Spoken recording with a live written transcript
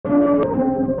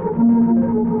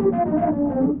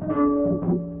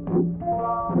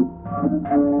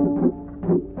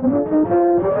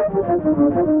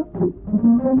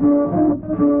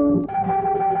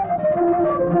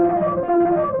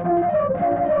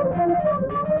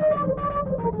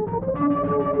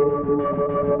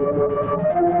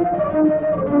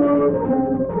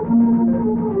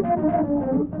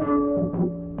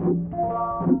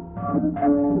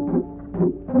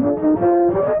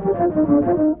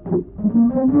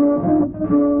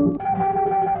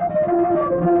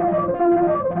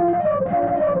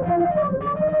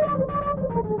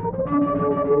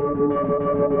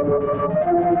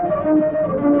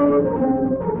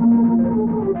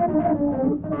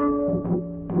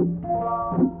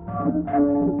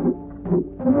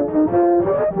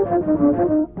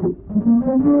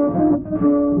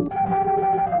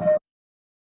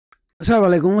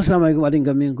Assalamualaikum ading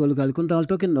kami kol kal kuntal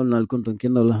token nal kunton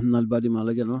kenal nal badi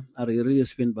malajano are radio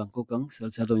spin bangko kang sel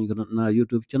sado na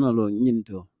YouTube channel lo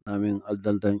nyinto amen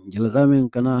aldanta jelaramen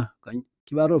kana kan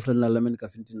kibaro fran la lamen ka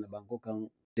fintin na bangko kang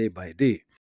day by day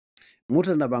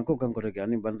muta na bangko kang ko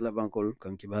gani bandla bankol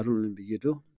kang kibaro limbi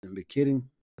yeto limbi kering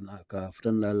na ka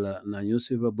fran la na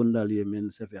newspaper bundal yemen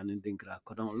safi anin dinkra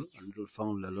ko don andul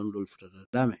faun la londol futata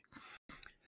dame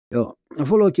yo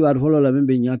follow kibaro follow la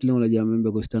membe nyatli wala jam membe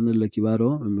ko standard la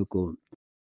kibaro membe ko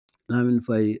namin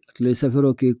fay atle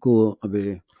safero ke ko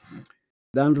abe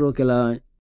dandro ke la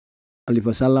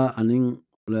alifa Sallah aning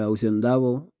la usen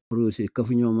dabo pro si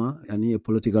kafunyoma yani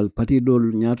political party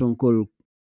dol nyaton kol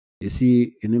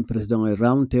si enim president ay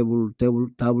round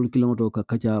table kilometer ka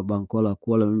kacha bankola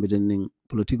kola membe den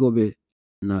politiko be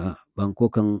na banko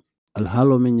kan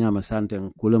alhalo men nyama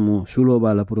santen kula mo sulo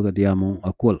bala pro ga diamo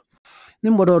akol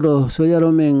nimbodo so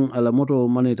yaro men ala moto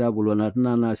maneta bulo na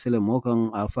na sele mokan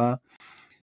afa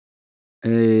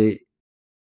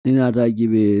nina da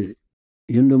gibe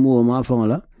yendo mo ma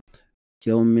fangala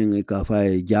cew men ka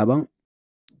fay jabang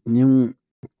nim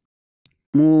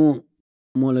mo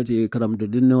lati karam de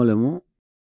dinole mo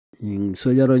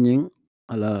so yaro nyin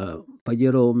ala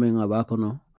pajero men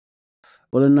abakono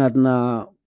wala natna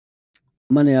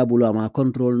mane abulo ma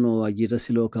control no ajita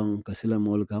silo kan kasila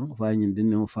mol kan fa nyin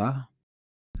dinno fa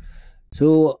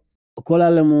so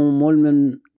kola le mo mol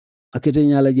men akete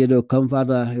nyala jedo kam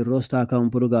fata rosta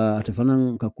kam puruga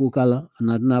tefanan ka kukala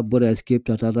na bore escape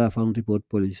tata found report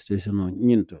police station no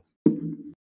nyinto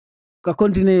ka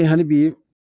continue hanibi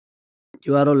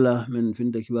kiwarolla men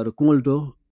finde kiwaro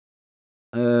kungolto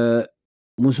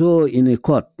muso in a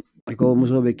court ko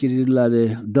muso be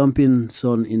kirilade dumping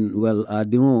son in well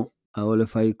adingo awole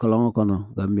fay kolongo kono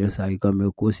Gambia sai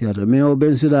kambe ko siata me o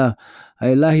bensida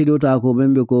ay lahido ta ko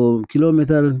membe ko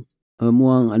kilometer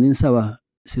muang anin sawa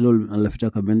silol an lafita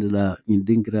ka bendela in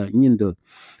dinkra nyindo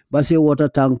Basse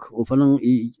water tank o fanan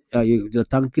the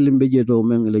tank limbe jeto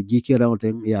men le jike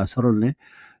rawten ya soronne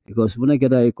because buna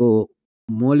keda ko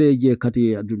mole je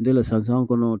kati adundela sansan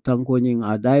kono tanko nyin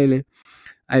a daile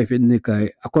ay fenni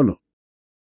kay akono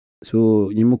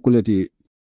so nyimukuleti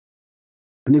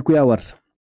ni kuya warta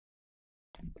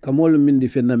kamol min di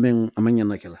fenna men amanya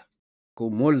nakela ko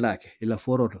mol lake ila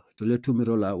foroto to le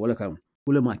tumiro la wala kam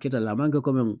kule ma keta la manga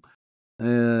ko men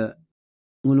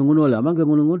ngunu la manga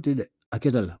ngunu tide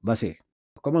aketa la Basse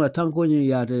comme la tanko ni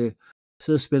yaade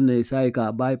suspend sai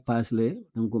ka bypass le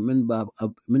donc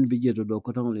men bijeto do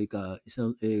koton le ka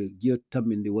gio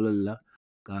tamindi wala la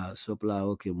ka sopla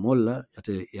okay molla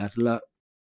ate yatla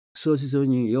so si so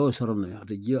ni yo sorone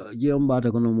ate gio mbata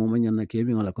kono mo manya na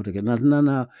kemi ngala kote ke na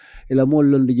ila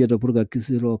mollon di jeto pour ka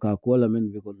kisiro ka kola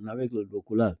men be ko NAWEC lo do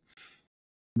kulal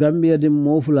Gambia de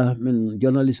mofula men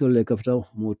journalist le kafta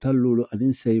mo tallulo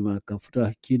anin seyma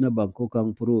kafta kina banko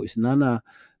kan pro isnana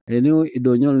eno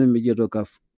ido nyol le jeto ka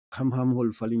ham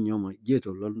hol fali nyoma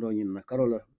jeto londo nyin na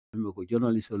karola me ko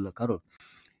journalist le karol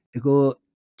eko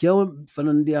cew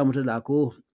fanan di amata da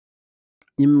ko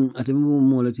im atemu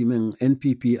molati men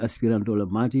NPP aspirant la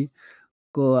mati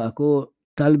ko ako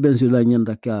talben sula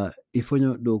nyanda ka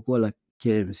ifonyo do ko la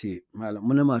KMC mala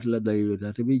munema atla dayilo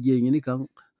da te bi je ngini kan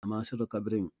ama soto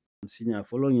kabring sinya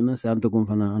folo nyina santo kom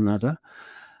fana anata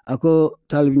ako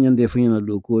talbi nyande funyina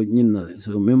do ko nyinna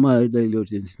so mema dayilo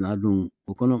tin sina dum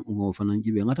ko kono mo fana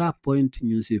jibe ngata point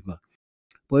newspaper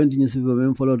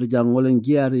men follow to jangolen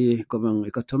giari comme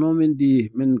economy di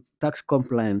men tax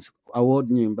compliance award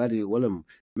ni bari wala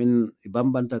men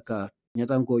bambanta ka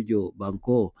nyatanko jo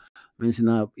banko men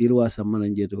sina irwa samana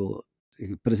jeto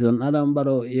president Adam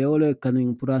Barrow yewole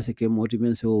kanin purase ke moti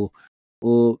men so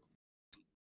o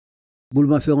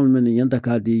bulma fengol men nyanta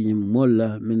ka di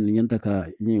molla men nyanta ka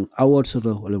ni award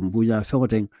soto wala bunya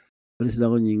fengoten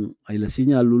president ni ayla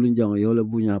signal lulu jango yewole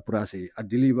bunya purase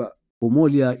adiliba o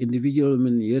molia individual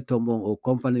men ye tombon o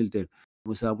company te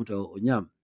musa muta o nyam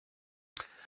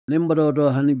Nembaro do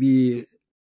hanibi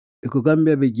ko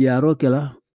Gambia be jiaro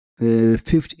kala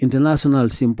 5th International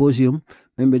Symposium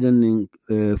membe den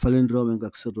falendro men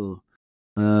gak soto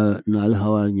na al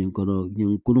hawa nyin kono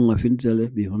nyin kununga fintale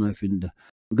bi hona finda.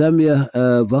 Gambia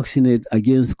vaccinate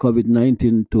against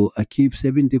COVID-19 to achieve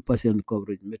 70%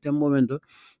 coverage. Metem momento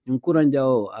nyin kuran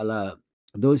jao ala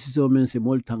dosis o men se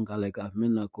mol tankale ka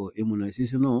menna ko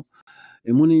immunization no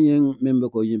emuni yen membe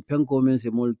ko yin penko men se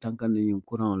mol tankan yin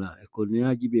kuran la ko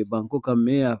niaji be banko kam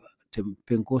meya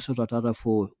penko so tata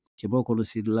fo kebo ko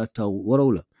sidla taw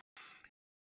worowla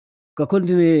ka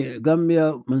continue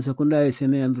Gambia man sekunda e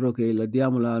sene andro ke la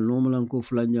diamula nomulan ko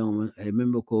flanja e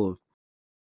membe ko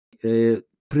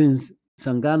Prince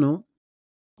Sangano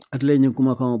atle nyin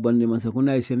kuma kan bandi man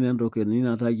sekunda e sene andro ke ni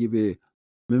nata jibe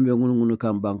membe ngunu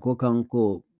kam banko kan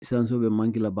ko sanso be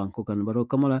mangila banko kan baro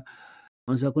kamala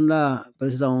man sekunda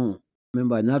president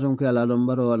memba nyaton ko ala don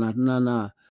baro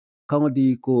na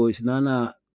kangodi ko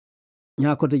sinana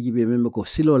nyakote jibe membe ko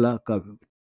silola ka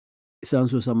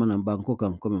sanso samana banko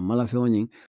kan ko mala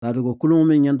fewnin tado ko kulum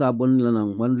men nyanta bon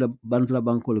lanan wanda bantla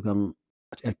banko kan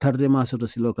tarde ma soto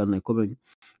silo kan ko ben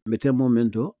mete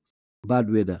momento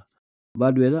bad weather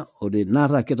o de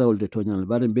nata ketawol de tonyal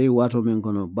bare be wato men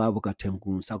kono babu ka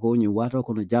tenkun sako ni wato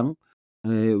kono jang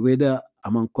weather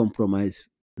among compromise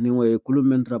ni way kulum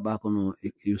men traba kono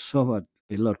you suffered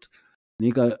a lot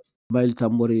ni ka mail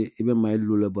tambori ibe mail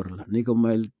lula borla ni ka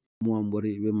mail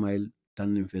muambori ibe mail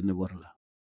tanin fenne borla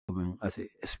as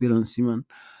experience man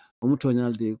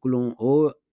tonyal de kulon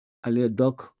o ale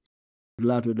doc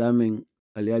lato damen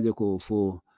aliaje ko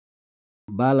fo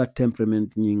bala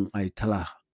temperament nying ay tala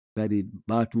bari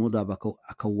bat moda bako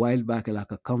aka wild back la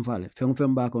ka kamfale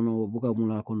fem bako no buka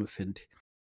mula ko no fenti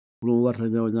kulon warta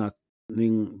nyawnya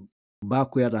ning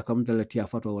bako yata kam tele tia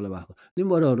fato wala bako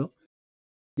nimbodo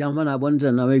jamana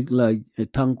bonta NAWEC la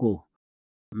tanko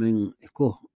men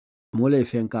ko mole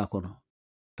fenka kono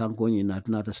tanko ni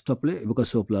nata stople buka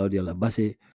sopla odi la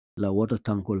Basse la water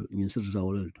tankol ni sirta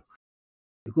wolto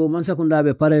ko man sakunda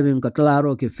be pareren ka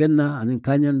claro ke fenna anin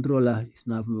kanyandro la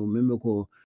isna membe ko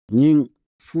nyin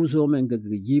fuso men ga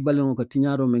jibalen ko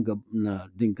tinyaro men ga na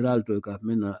dinkral to ka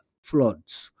mena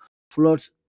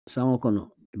floods sango kono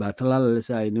ba talala le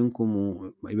sai nin ko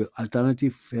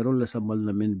alternative ferol la sambal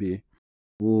na men be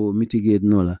wo mitigate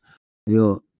nola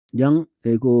yo jang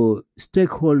ko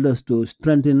stakeholders to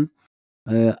strengthen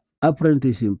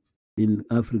apprenticeship in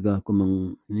Africa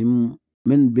comme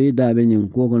men be dabe nyin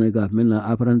ko ko ga men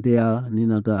apprentia ni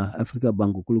nata Africa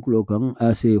Bank kulukulo kan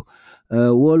as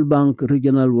World Bank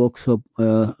regional workshop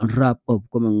wrap up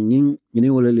comme ni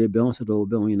wala le ben so do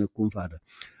ben ina kumfada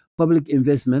public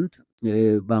investment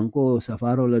banko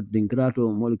safaro la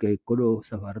dingrato molke kodo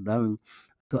safar dawen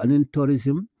to anin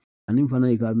tourism anin fana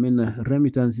ka men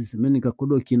remittances men ka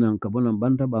kodo kinan ka bonan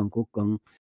banta banko kan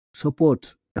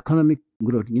support economic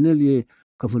growth ngineli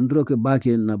ka fundro ke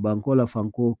bake na banko la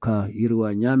fanko ka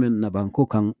irwa nyamen na banko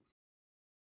kan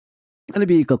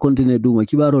anabi ka continue duma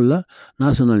KIBARRO la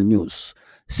national news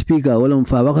speaker wala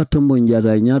mfa waka tumbo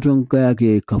njada nyaton ka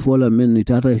yake kafola men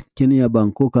itata Kenya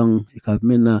banko kan ka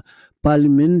mena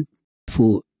parliament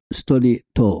for study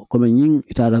to comme nying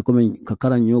itata comme ka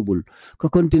karan nyobul ka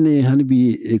continue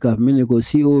hanbi ka mene ko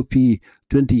COP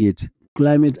 28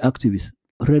 climate activists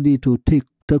ready to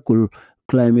tackle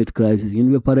climate crisis in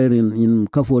be parerin in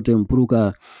kafoten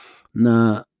pruka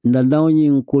na ndandao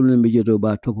nyin kulne bijeto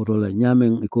ba topoto la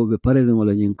nyamen ko be parerin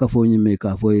wala nyin kafo nyime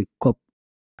ka fo COP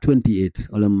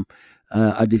 28 olam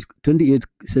at the 28th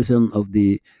session of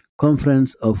the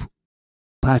Conference of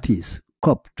Parties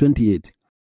COP 28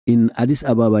 in Addis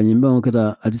Ababa nyimbe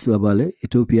ngokata Addis Ababa le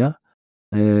Ethiopia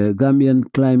Gambian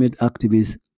climate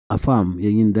activists affirm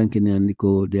yin dankene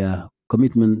andiko their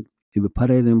commitment ibe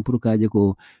parerin purkaje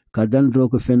ko ka dandro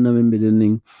ko fenna membe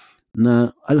denning na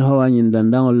alhawanyin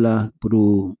dandangol la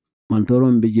puru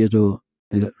mantoron bijeto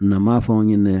na mafon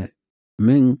nyine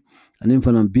men anin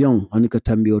fana bion anika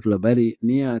tambiot la bari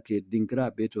niya ke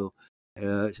dinkra beto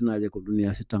sinaje ko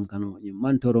dunia sitankano ni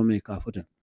mantoro me ka foten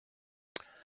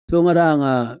to ngara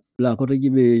nga la ko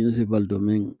jibe nyose baldo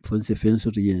men fonse fenso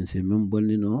to yense men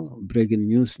bonnino breaking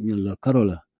news nyalla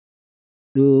karola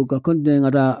to ka konde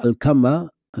ngara alkamba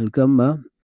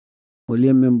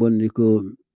William men bonni ko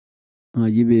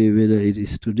jibe whether it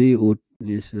is today or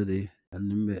yesterday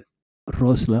and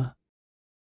Rosla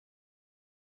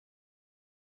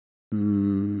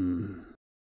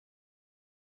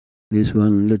this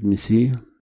one let me see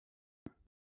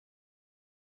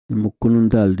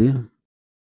mukunun dalde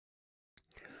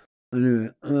anyway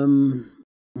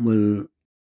well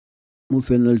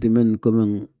mufen ultimate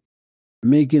coming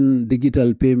making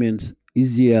digital payments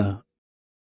easier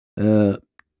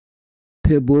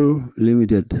Table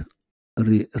Limited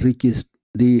reaches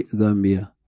the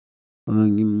Gambia.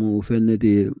 Mu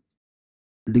feneti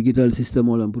digital system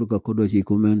wala mpurka kodo chi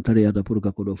commentary ata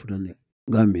purka kodo futane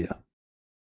Gambia.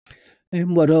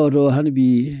 Mbado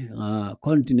hanbi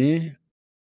continue.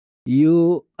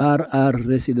 URR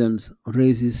residents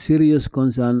raises serious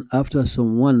concern after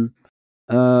someone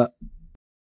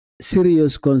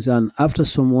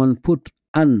put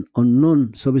an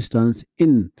unknown substance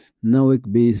in NAWEC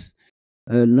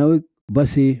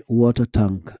Basse water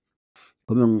tank.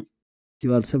 Comme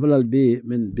kibar several be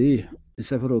men be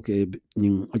sefero ke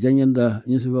ning ajanyanda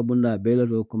nyusufa bunda bela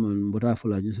do comme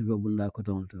mbotafula nyusufa bunda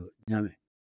koton to nyame.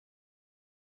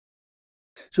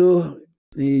 So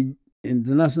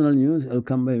international news I'll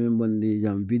come by membondi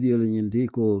jam video lenyindi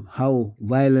ko how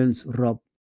violence rob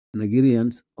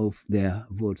Nigerians of their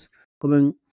votes.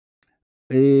 Comme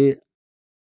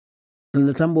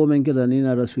na tambo menketa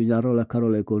nina da sujaro la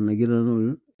karole ko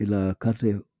Nigerianul ila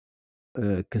karte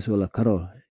keso la karol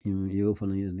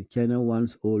in China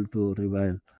wants all to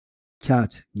revive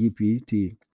chat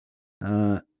GPT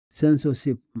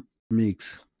censorship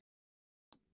mix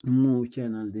mu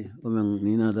channel de comme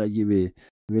nina da jibe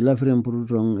be la frem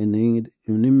prutong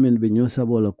nimmen be nyosa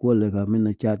bola kole ka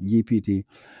minna chat GPT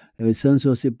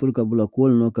censorship pour ka bula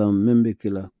kol no ka membe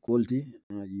kila kolti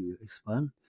ngaji expand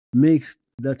makes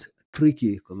that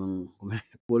tricky comme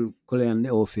kol ande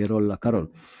o ferol la karol.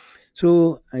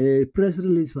 So a press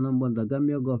release from the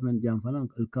Gambia government jam fanan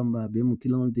kamba be mu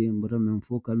kilon de mbota men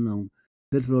fokal na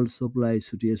petrol supply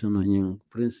situation on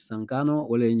Prince Sankano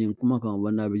wala nyin kuma kan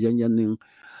banda be janjan nin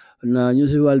na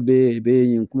nyusiwal be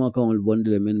nyin kuma kan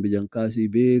bondele men be jankasi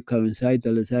be coincide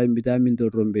la sai vitamin to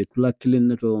rombe tula kilin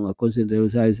na to nga concentrate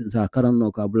sai sa karan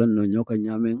no ka bulan no nyoka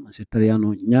nyamen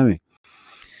setariano nyame.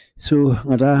 So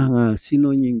ngata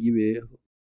sino nyingi be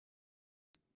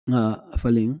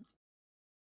faling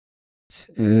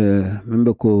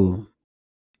member ko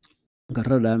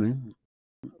dame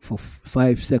for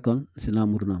 5 seconds sina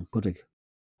murna kotek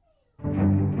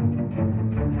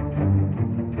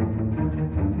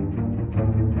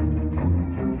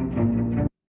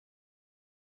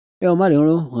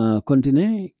Mario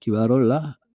continue KIBARRO la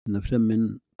na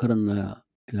femen karan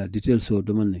la details so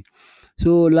domane.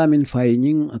 So lamin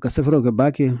faying akasafro ke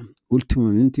bake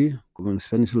ultimately comme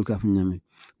Spanish ka nyame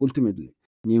ultimately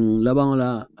ning labang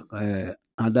la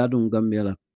adadum Gambia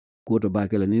la koto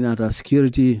bakela nina ta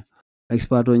security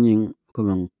expert ning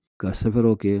comme ka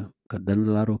safero ke ka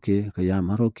danlaro ke ka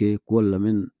yamaro ke ko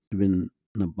lamin bin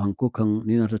na banko kan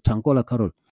nina ta tankola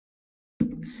karol.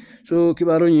 So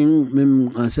KIBARRO ning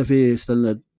mem safe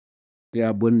standard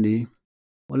ya bondi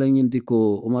wala nyinti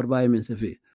ko Omar Baye men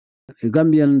safe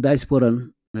Gambian diaspora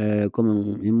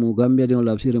comme imu Gambia de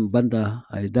la sirim banda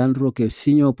ay dandro ke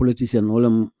senior politician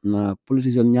wala na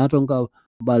politician nyaton ka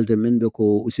balde menbe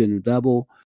ko Usenu Darboe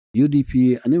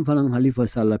UDP anim fanan Halifa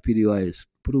Sallah PDOIS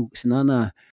pour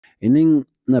sinana ening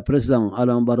na president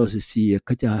Adam Barrow si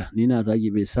kacha nina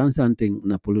rajibe sansanting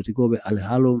na politiko be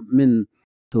alhalo men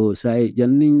to sai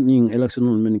janning ning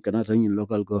electional men kanata ning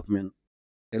local government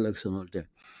electional de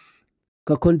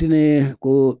ka continue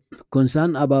ko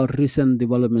concern about recent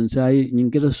developments ay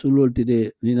nyingeta sulol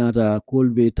tide ninata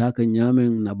kolbe taka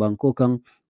nyamen na banko kan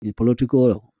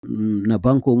political na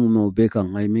banko mo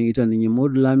bekan ay mingita ni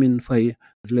mod lamin fay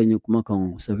atle nyi kuma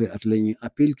kan safe atle nyi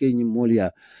appeal ke nyi molia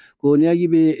ko nyagi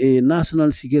be national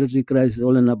security crisis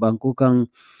wala na banko kan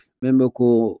membe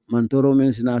ko mantoro men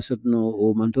sina sotno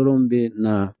o mantoro be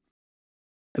na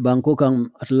banko kan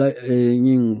atla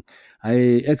nyin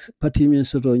ay ex party min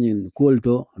soto nyin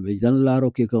kolto be jan laro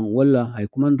ke kan wala ay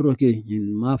kumandro ke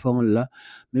nyin ma fangol la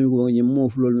men ko nyin mo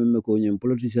flol men ko nyin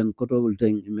politician koto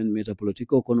bulten men meta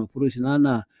politiko kono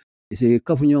purusinana ise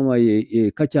kafu nyoma ye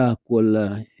kacha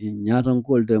kola nyatan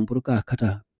kolto pour ka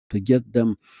kata to get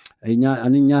them ay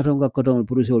ani nyatan ka koto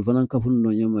purusol fanan kafu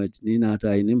no nyoma ni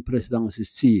nata ay nim president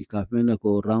si ka mena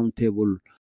ko round table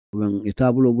ben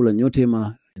etabulo bula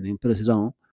nyotema nim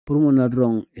president pour mon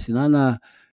nadron sinana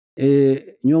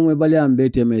nyomwe bali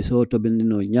ambete me so to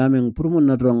bindino nyamen pour mon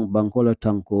nadron bankola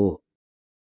tanko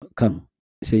kan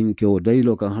senke o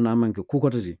daylo kan hana manke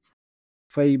kukotati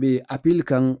faybe appeal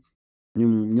kan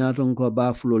nyum nyaton ko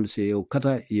ba flol se yo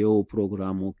kata yo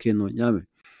programme keno nyame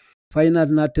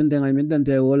faynat na tende ngai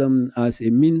mindante wolam as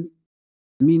a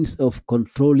means of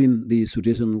controlling the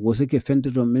situation waseke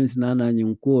fenteto means nana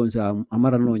nyum ko sa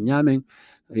amarano nyamen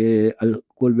al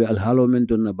kolbe al halo men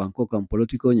ton na banko kan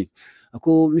politiko ni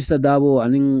ako Mr. Darboe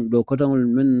aning do kotangol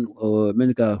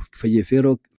men ka faye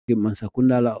fero ke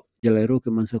mansakunda la jalairo ke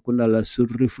mansakunda la sur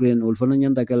refrain ol fana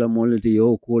nyanda kala molati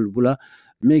yo kol bula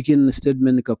making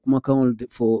statement ka kuma kan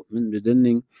for men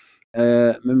denning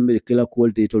membe kila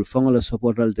quality tol fangola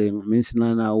supportal te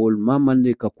minsina na wol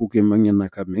mamande ka kuke mangena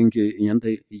ka menke nyanta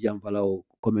jam fala o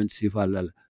comment sifala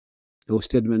o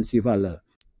statement sifala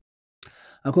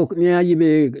ako niaji be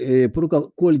pour ka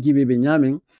kol jibe be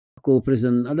nyamen ko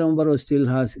president Adam Barrow still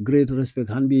has great respect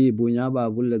hanbi bunya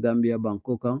ba bulle Gambia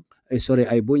banko kan sorry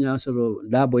ay bunya so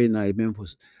Darboe na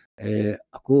Memphis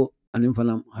ako anim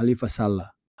fanam Halifa Sallah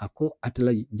ako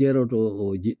atla jero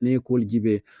to ne kol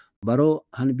jibe Barrow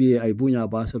hanbi ay bunya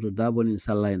ba so Darboe ni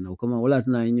Sallah no kama wala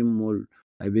tana nyim mol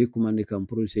ay be kumande kam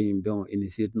projet yim bon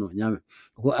initiate no nyame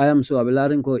ko I am so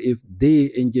abelarin ko if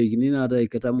they engage ni na da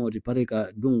katamo di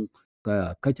pareka dung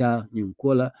ka kacha nyin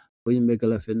kola ko yimbe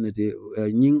kala fenneti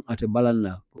nyin ate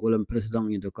balanna wala president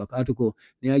nyin to kakatu ko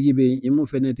ni ajibe yimu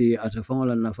fenneti ate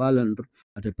fangola na falan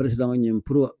ate president nyin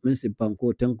pro mensi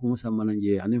banko tenku samana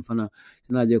je anin fana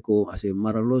sinaje ko ase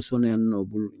maralo sonen no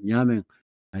bul nyamen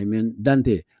I mean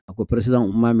dante ako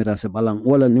president mamira se balang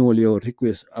wala ni wolio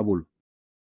request abul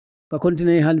ka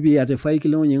continue hanbi at a 5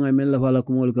 kilo nyinga men la fala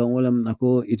kumol kan wala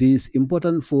ako it is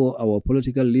important for our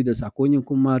political leaders akonyin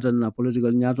kumata na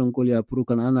political nyaton ko ya puru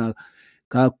kanana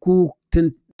ka ku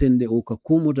tende o ka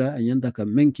kumuta anyanda ka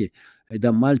menke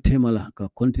da mal temala ka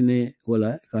continue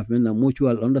wala ka menna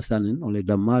mutual understanding ole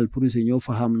da mal puru se nyo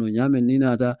faham no nyamen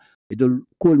nina ta idol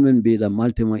kol men be da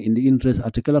mal tema in the interest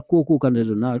atakala koku kan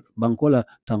na bankola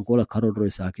tankola karodro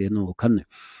sake no kanne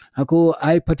ako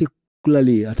I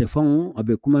particularly ate fang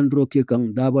abe kumandro ke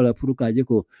kang dabala puru kaje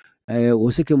ko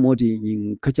oseke moti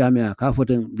nyin kachame ka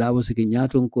foten dabo seke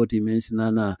nyaton koti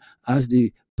mensinana as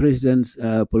the president's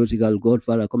political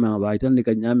godfather come aba itande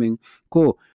ka nyamen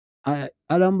ko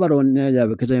Adam Barrow ne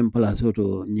jabe keta en place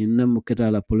to nyin nem keta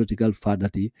la political father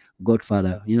ti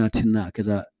godfather nyina tinna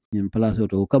keta nyin place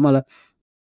to kamala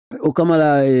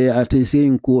ate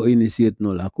saying ko initiate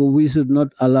no la ko we should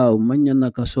not allow manyana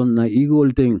ka sonna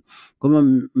eagle thing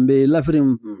comme be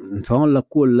lafrim faon la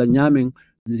ko la nyamen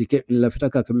zike la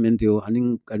fitaka commentio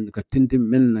anin ka tintim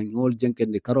men na ngol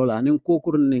jenkende karola anin ko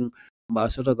kurnin ba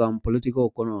sota gam politico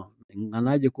kono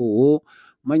nganaje ko o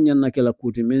manyana ke la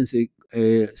kuti mense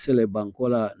sele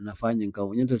bankola na fanyin ka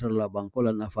nyenta la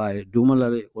bankola na fae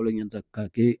dumala wala nyenta ka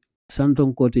ke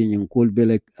santon koti nyin kul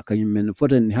belek akanyim men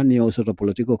foten hani o sota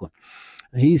politiko kon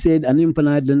he said anim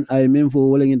panaden I mean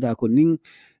for wala nginta ko ning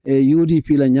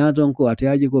UDP la nyaton ko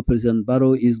atiaji ko President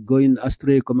Barrow is going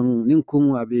astray comme ning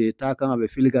kum abe takan abe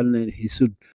filigal ne he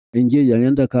should engage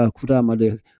yanda ka futa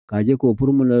made kaje ko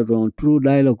purmuna on true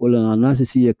dialogue wala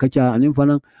anasisi kacha anim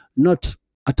fanan not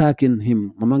attacking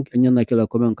him mamang nyana kala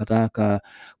komen kata ka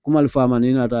kumal fama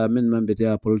nina ta men mambete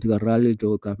political rally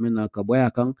to ka mena ka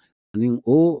boya kan aning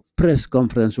o press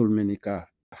conference ul menika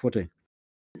fote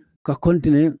ka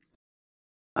continue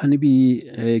anibi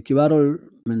kibarol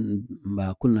men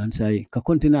ba kunna sai ka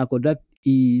continue ako that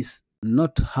is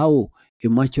not how a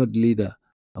matured leader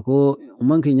ako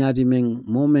umanke nyati men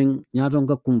momen nyaton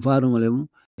ka kumfaru ngolem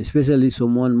especially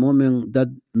someone moment that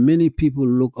many people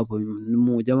look up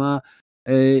mo jama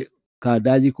ka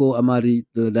daji ko amari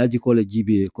daji ko le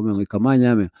jibe ko men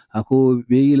kamanya me ako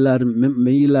be yilar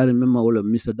memma wala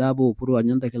Mr. Darboe pour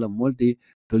anyanda kala multi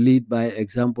to lead by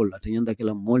example atanyanda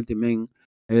kala multi men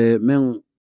men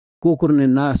ko kurne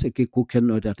na se ke ku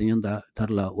kenno atanyanda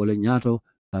tarla wala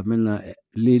nyatoamenna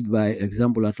lead by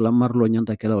example atla marlo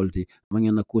nyanda kala wolti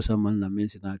mangena kusa man na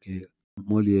mensina ke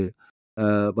molie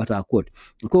bata kod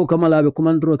ko kamala be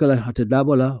kumandro kala hata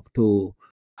dabola to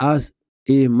as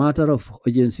a matter of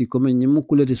urgency comme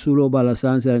nyimukulete sulo bala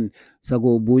sansan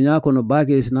sago bunya kono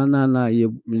bake sinana na ye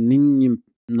ning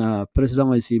na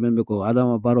president isi membe ko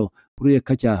Adam Barrow pour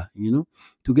kacha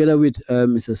together with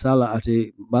Mr. Sallah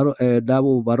ate Barrow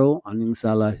Darboe Barrow aning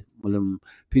Sallah molam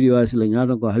PDOS la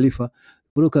nyaton ko Halifa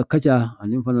pour ka kacha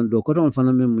aning fanan do ko ton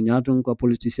fanan mem nyaton ko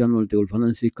politician ol teol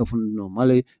fanan si kafun no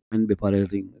male men be pare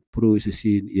ring pour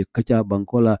si ye kacha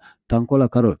bankola tankola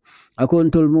karol ako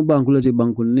ntol mu bankulati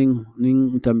bankul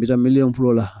ning tambita million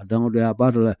flola dango do ya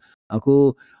batala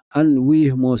ako and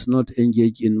we must not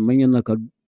engage in manyana ka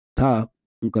ta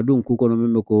nkadun kuko no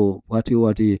membe ko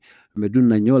wati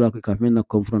medunna nyola ka mena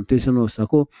confrontational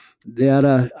sako there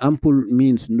are ample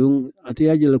means ndung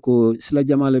atiyaje ko sila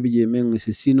jamala bije men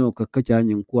sino ka kacha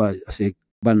nyin kwa ase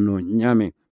banno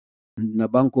nyame na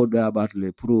banko do ya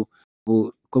batale pro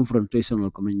o confrontational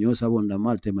comme nyo sabonda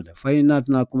mal temada fainat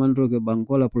na komandro ke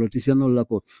bankola politician la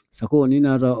ko sako ni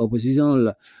na opposition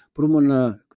la pour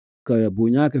mona ka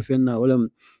bunya ke fenna wala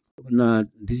na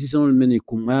decision meni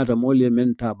kumata mole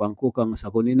menta banko kan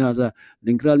sako ni na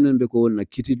dingral men be ko na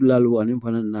kitidulalu anim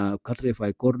fana na katre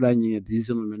fay korda ni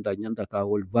decision menta nyanda ka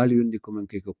wol value ndi comme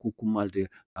ke kukumalde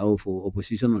aw fo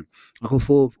opposition ako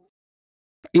fo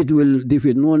it will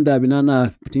defeat nonda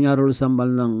binana tinyarol sambal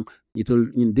nang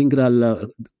itol in dingral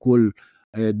kul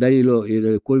dailo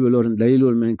kul belor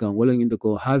dailo men kan wala ngindo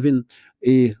ko having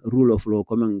a rule of law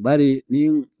komang bari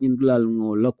ni indulal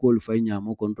ngo lakol faynya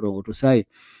mo kontrol to sai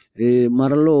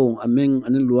maralo ameng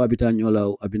anin luwa bita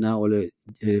nyola abina wala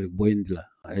boyindla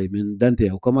I mean dante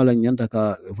ko mala nyanta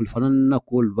ka fanan na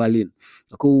kul valin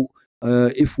ko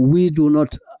if we do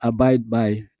not abide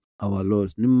by our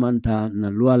laws nimanta na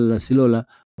luala silola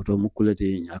oto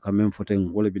mukulete aka mem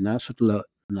foten wala bina sutla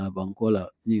na bankola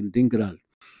ni dingral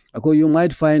ako you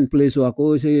might find place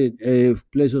ako say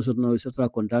place so no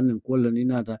satra kontan ko la ni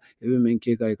nata ebe men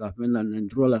ke kai ka men na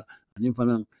ndrola ani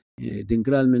fanan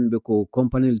dingral men be ko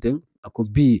company ten ako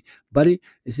B bari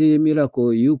say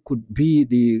miracle you could be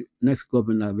the next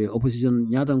governor be opposition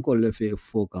nyatan ko le fe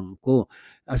fokan ko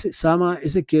ase sama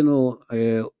ese keno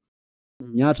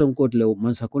nyaton ko le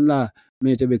mansakunda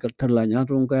me tebe tarla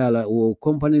nyaton ko yala o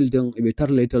company den be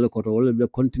tarla tele ko to wala be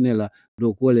continue la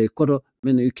do ko le ko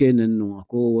men ikenen no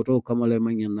ko woto kamale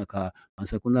manyen naka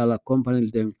mansakunda la company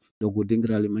den do go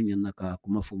dingrali manyen naka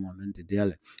kuma fu moment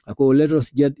diale ako let us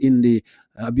get in the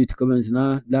habit comments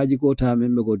na daji ko ta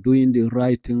membe go doing the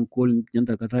right thing ko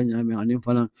nyanta katanya me anin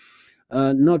fana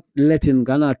not letting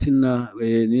gana tinna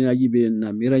ni najibe na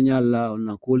miranyala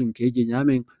na calling keje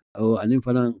nyamen anin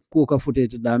fana ko ka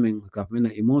futete damen ka mena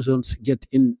emotions get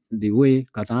in the way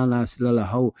katana silala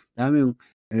how damen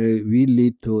we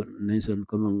lead to nation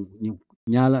comme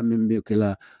nyala membe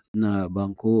kala na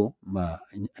banko ba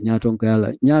nyaton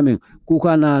kala nyamen ku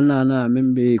kana na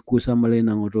membe ku samale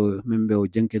na ngoto membe o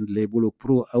jenken le bulu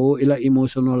pro o ila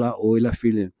emotional o ila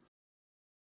feeling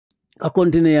a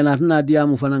continue yana tana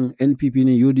diamu fanan NPP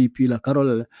ni UDP la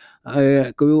Carol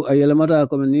ko ayela mata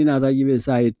ko ni na rajibe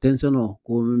sai tensiono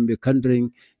ko membe country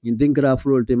in dingra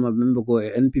flow tema membe ko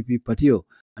NPP patio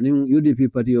ani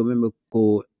UDP patio membe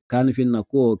ko kanifin na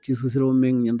ko kisisiro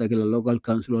men nyanda kala local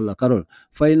council la Carol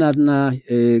fainat na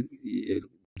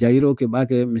jairo ke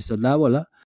bake Mr. Dawola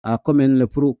a komen le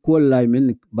pro call la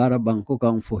men bara banko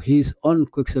kan for his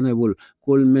unquestionable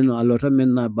call men a lot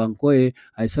men na banko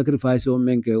I sacrifice o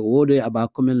men ke ode aba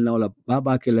komen la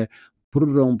baba kele pour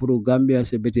Gambia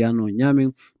se betiano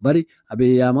nyamin bari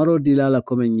abe yamaro dilala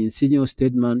komen ni senior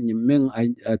statement ni men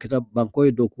kita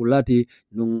banko do kulati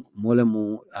nung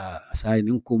molemu sai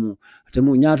ninkumu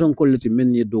temu nyaton kolleti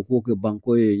men ni do ko ke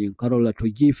banko ni Carola to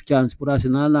give chance pour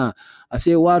asinana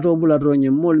ase wato bula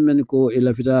ronye mol men ko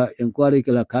elafita inquiry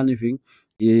kala kanifing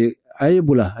ay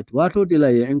bula at wato dila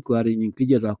inquiry ni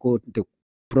kijeta ko te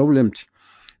problem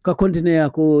ka continue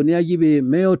ko ni ajibe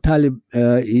Mayor Talib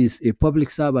is a public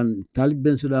servant Talib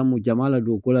Ben Sudamu Jamala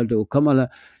do kola do kamala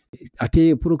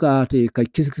ate puruka ate ka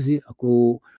kisikisi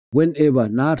ko whenever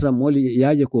nata moli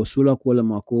yaje ko sula kola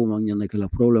mako manyana kala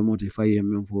problem oti faye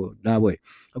memfo Darboe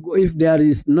if there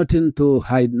is nothing to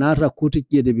hide nata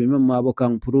kutike de be memma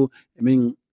bokan puru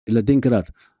min ila dinkrat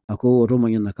ako oto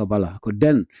manyana kabala ko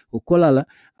then ko kola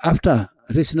after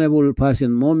reasonable person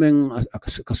moment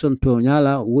kason to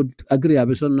nyala would agree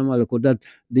abeson normal ko that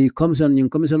the commission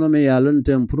me yalon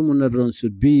tem purmunadron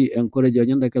should be encourage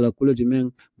nyanda kala kuloti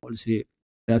men policy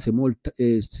as a more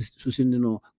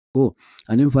susinino ko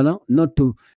anin fana not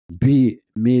to be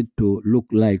made to look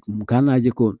like mkana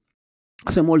jiko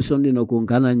ase mol sondi no ko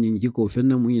kana nyingi ko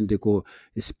fenna muyinde ko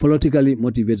is politically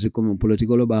motivated como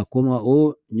political ba koma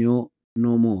o nyo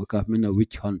no mo ka mena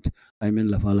witch hunt I mean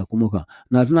la fala kumoka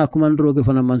na tuna kumandro ke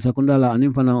fana mansa kundala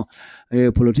anin fana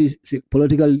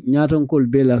political nyaton kol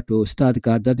bela to start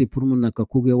ka dati purmuna ka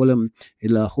kuge wala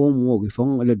ila homework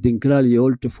fon ila dinkral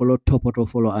yol to follow top to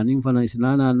follow anin fana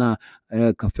isnana na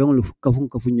ka fon ka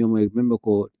fun nyoma membe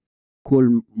ko kol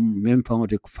mem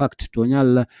fangote fact to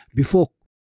nyalla before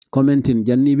commenting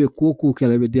jannibe koku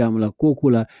kala be diamla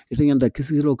kokula itenganda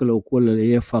kisiro kala kola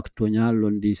ye facto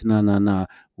nyalo ndi sinana na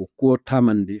ko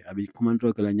tamandi abi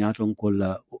kumanto kala nyaton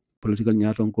kola political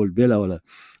nyaton kol bela wala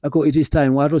ako it is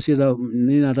time wato sida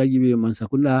nina tajibe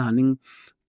mansakunda hanin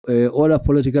all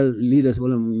political leaders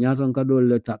wala nyaton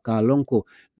kadol ka lonko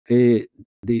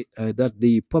that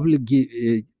the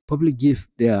public give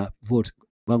their vote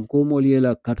banko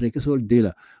moliela katre kesol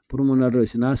dela pour monado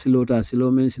sina silota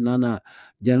silomen sinana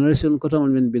generation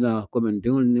koton men bina komen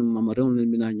dengol ni mamaton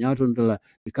bina nyaton dala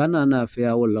ikana na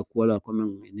fea wala kola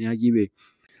komen ni ajibe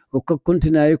o ka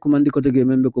continue ko mandi ko tege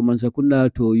membe ko mansakunda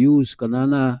to use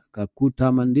kanana ka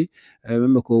kutamandi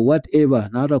membe ko whatever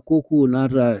nara koku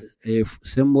nara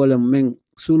symbol men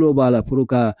sulo bala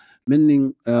puruka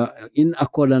menning in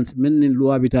accordance menning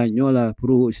luabita nyola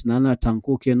puru sinana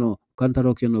tanko keno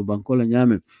kantaro keno bankola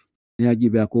nyame ni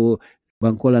ajibe ko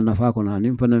bankola nafako na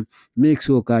nimfana make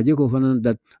sure ka je ko fana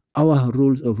that our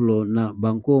rules of law na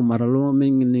banko maralo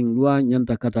ning lua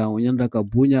nyanta kata o nyanta ka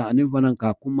bunya anim fanan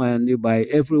ka kuma ni by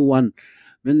everyone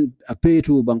men a pay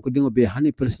to banko dingo be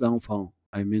 100% found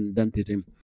I mean dan pitim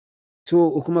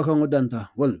so ukuma ka ngodanta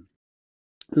well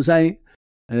so say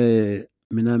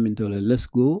mina mintole let's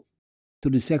go to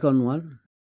the second one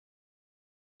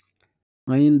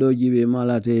ngayin do jibe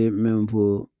malate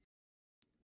memfo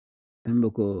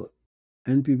emboko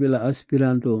NPP la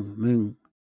aspiranto men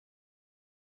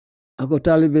ako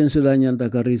taliben suda nyanta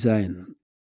ka resign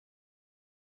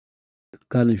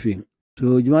kanifing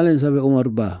so jumalen sabe Omar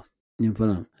Ba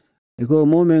nyimfana eko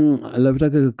momen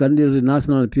labitaka candidate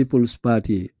National People's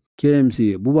Party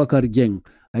KMC Bubakar Jeng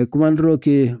ay kumandro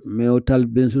ke meo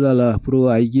taliben suda la pro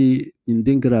IG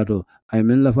indinkrato ay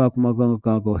men la fa kuma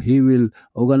ko he will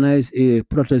organize a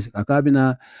protest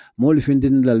akabina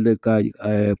molifindin dal de ka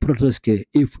protest ke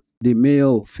if the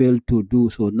mayor failed to do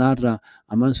so natra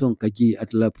amanson kaji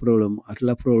atla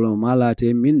problem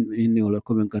malate min inni wala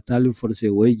komen katali force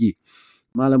waji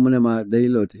mala munema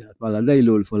dailoti wala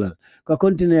dailol folal ka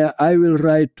continue I will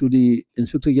write to the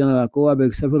Inspector General ko abe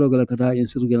safaro kala kata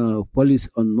Inspector General of Police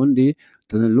on Monday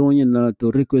tan lonyin na to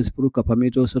request pour ka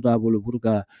permito sotable pour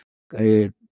ka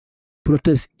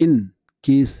protest in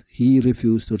case he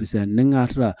refused to resign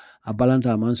nengatra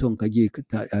abalanta amanson kaji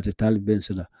at Taliban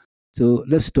suda. So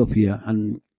let's stop here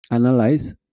and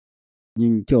analyze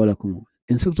nying chola kumu.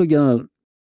 Inspector General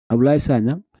Ablai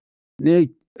Sanya ne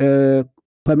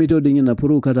pamito dingi na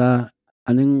puru kata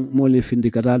aning mole findi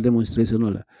kata demonstration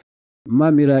ola.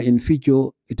 Mamira in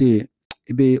future ite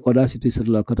ibe audacity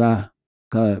sala kata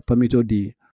ka pamito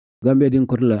di Gambia din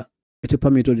korla ite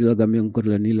pamito di la Gambia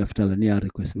korla ni laftala ni a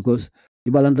request because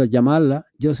ibalanta jamala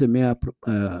just me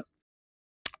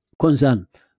concern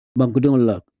bankudin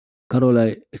la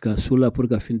Carola ka sula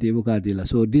purga finti buka dila.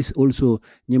 So this also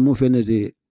nyemu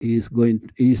fenede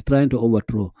is trying to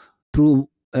overthrow through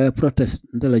protest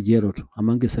ndala jerot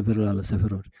amange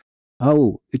saferot.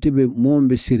 How itibe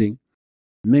mombe siring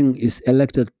meng is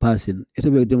elected person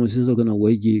itibe demonstration gonna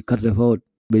waji kardefaut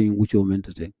being wucho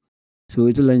mentate. So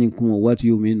itala nyinkumo what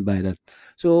you mean by that.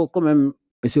 So come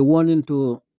it's a warning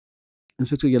to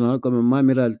Inspector General come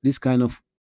mamira this kind of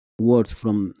words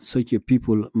from such a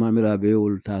people mamira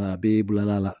beul tala be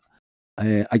bulalala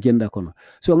agenda kono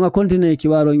so nga continue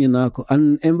kiwaro nyina ko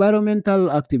an environmental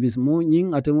activism mo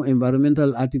nying atemo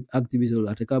environmental activism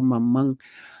ateka mamang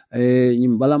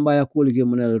nyim balamba ya kulike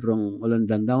munel rong olan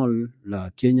dandawol la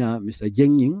Kenya Mr.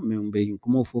 Jenging membe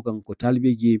kumo fokan ko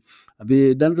talibeji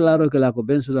abe dandalaro kala ko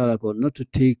bensula ko not to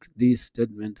take this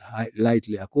statement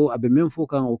lightly ako abe mem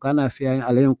fokan o kana fia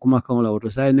alayen kuma kan la auto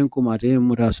sai nin kuma te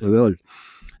mutaso wel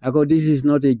ako this is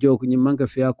not a joke ni manka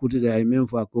fair kuti I mean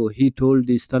for ako he told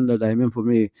the standard I mean for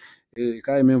me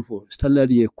I mean for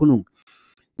standard ye kunung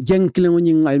jeng kilengo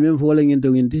nying I mean for wala ngento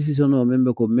ngin decision o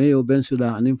member ko mayo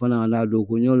bensuda anim fana ala do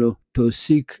ko nyolo to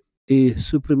seek a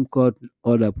Supreme Court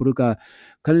order puruka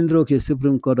kalindro ke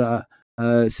Supreme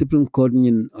Court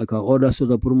nyin ka order so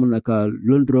da purumuna ka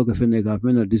londro ka fene ka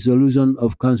mena dissolution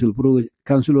of council puru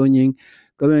council nying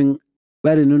kamen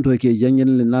bari nun to ke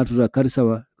jangen le natura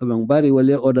karsawa kamen bari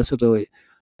wale order soto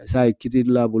sai kiti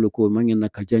labulu ko mangin na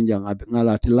ka janjang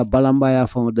ngala tilla balamba ya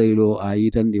fon daylo a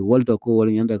yitandi wolto ko wal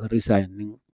nyanda ka resign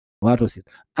wato sit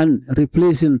and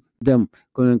replacing them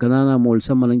konen kanana mol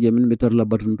samana jemin betar la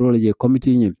batun role je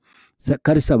committee nyin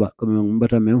karsaba kamen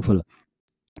mbata memfala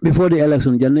before the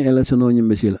election janne election o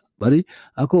nyimbe sila bari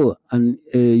ako and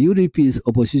UDP's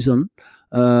opposition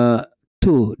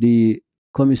to the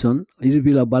commission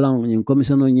iribila balang in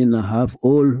commission on have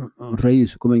all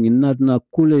raised coming in not na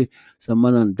kule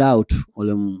samana doubt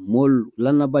ole mol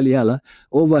lana baliala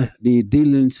over the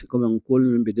dealings coming call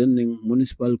bidending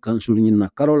municipal council na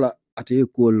Carola ate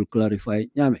call clarify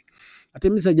nyame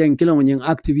ate misa jang kila nyen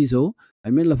activiso I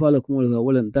mean la fala kumul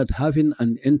wala that having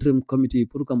an interim committee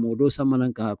purka modo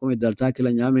samana ka come dalta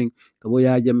kila nyame kabo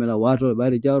ya jamela wato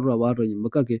bari jawro wato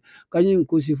nyimaka kanyin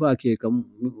kusifa ke kam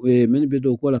men be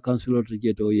do ko la councilor to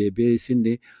jeto ye be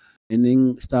sinde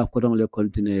ening staff ko don le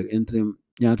continue interim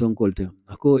nyaton kolte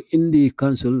ako indi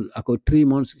council ako 3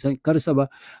 months karsaba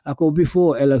ako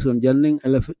before election janning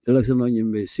election on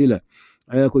nyimbe sila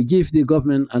ko give the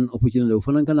government an opportunity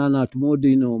fanankana na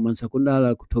tumodino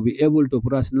mansakundala to be able to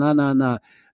press nana na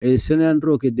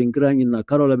senandro ke dingrangi na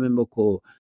Carola member ko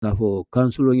for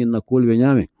council na kulbe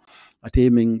nyame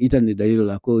ate men itani dayilo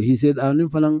la ko he said anim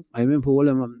falang I mean for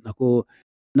wala ako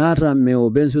natra meo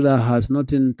bensuda has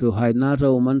nothing to hide natra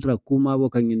o mantra kuma bo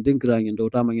kangin dingrangi do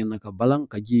tamangin na ka balang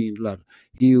kaji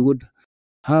he would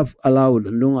have allowed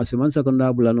ndung asiman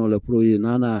sakanda bulano la pro ye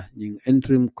nana ning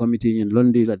interim committee in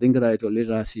londi la dingra to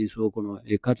leta si so kono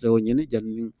e katre o nyini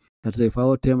jan katre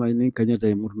fawo tema ni kanyata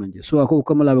e murnanje so ako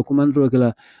kamala be komandro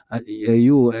kala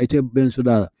you ite ben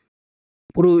sudala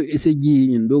pro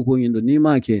SG in doko in the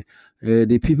Nimake,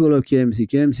 the people of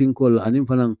KMC call anim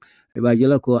fanang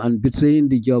Ebajela ko and betraying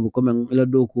the job coming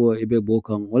Eladoko Ebe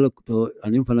Bokang, all to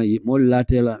anim fana more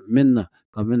latela menna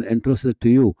come entrusted to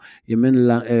you. You men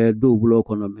do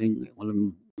block on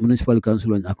municipal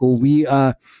council. We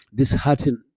are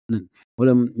disheartened.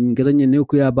 Well, getting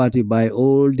nuclear party by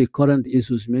all the current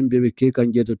issues, maybe cake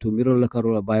and get to mirror la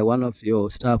carola by one of your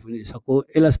staff, Sako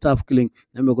Ella staff killing,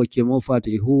 Namako Chemo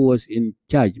Fati, who was in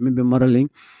charge, maybe Marling,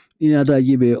 in other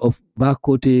gibe of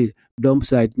Bakote dump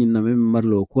site in Namem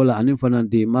Marlo, Kola, and infana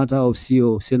the matter of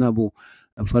CEO Senabu,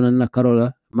 Fanana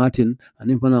Carola, Martin,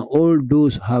 and infana all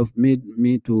those have made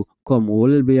me to come.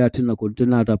 Will be at a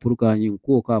container Purka in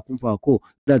Koka Kumfa Ko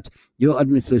that your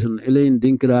administration, Elaine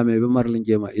Dinkrame Marlin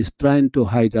Jema, is trying to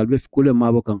hide Albef Kule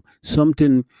Mabokang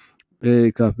something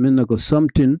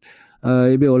something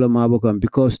ebe ola mabokam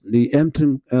because the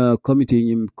interim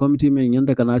committee me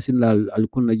nyanda kanasin la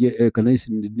alkunna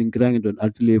kanasin dinkrang don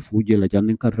altile fuje la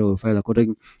janin karro file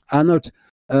according are not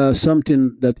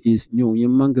something that is new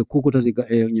nyimanga kukuta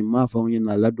nyimma fa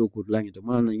nyina lado kudlangi to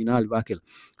mana nyina albakel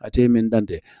ate men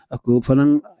dande ako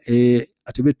fanan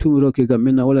atibe tumiro ke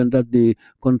gamena wala that the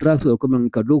contract or coming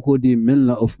kadoko di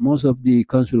menla of most of the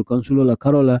council la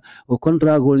carola or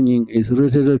contract holding is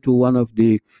related to one of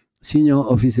the senior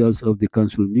officials of the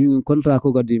council new contract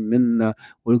ko gadi menna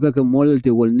wolka ke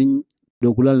molte wolning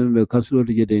dokulal membe council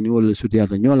to jede ni wol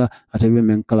sutiata nyola atabe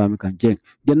men kalam kan jeng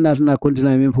jennat na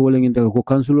continue men fo woleng inta ko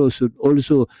council should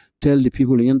also tell the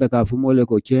people yanda ka fu mole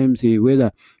ko KMC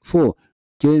whether for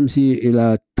KMC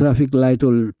ila traffic light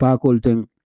or parkol thing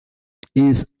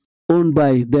is owned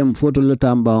by them photo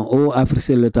letamba or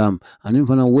Africell letam and in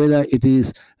whether it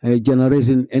is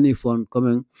generating any fund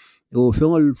coming o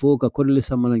fengol fo ka kodle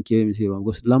samanan KMC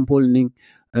because lampol ning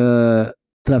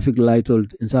traffic light ol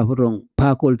in saforong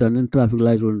parkol tan traffic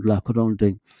light ol la kodong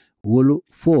thing wolu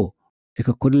fo e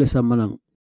ka kodle samanan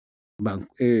bang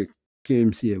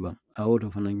KMC bang out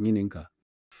of an yininka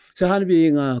so han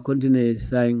bi nga continue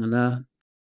saying na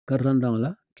karandang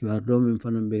la kibardo min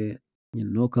fanambe nyin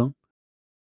nokan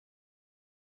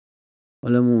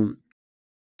wala mo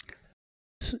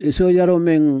so yaro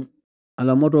men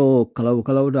ala moto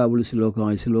kalaw da bul silo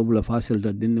kan silo bula fasel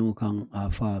da dinno kan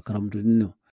afa karamto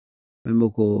dinno membo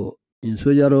ko in so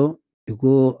yaro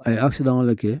iko ay accident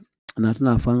lake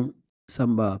natna fan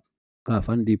samba ka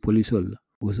fan di polisol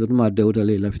gosotuma dewta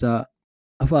le lafta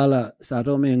afala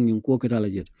sato men nyin ko ketala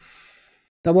jet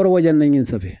taboro wajan nyin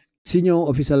safe senior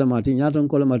official mati nyaton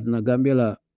ko mat na Gambia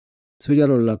la so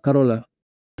yaro la karola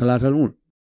talatal mun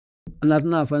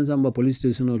natna fan samba police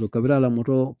station to kabira la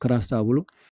moto krasta bulu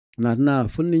natna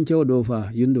funnin cew do fa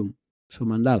yundum so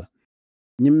mandala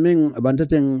nyimmen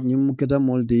abantaten nyim keta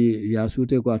moldi ya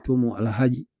sute ko atumu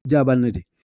alhaji jabannati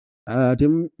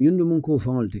atem yundum ko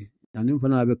fangolti anim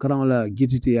fana be karanla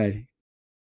gititi ay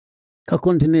ka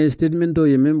continue statement to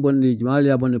yemem bondi jumal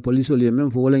ya bonde police ol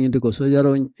yemem fo wala nginte ko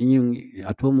sojaro nyim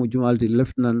atumu jumalti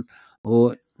lieutenant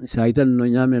o saitan no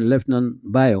nyamen lieutenant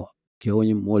bayo ke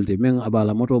woni molde men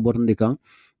abala moto borndi kan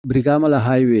brigama la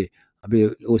highway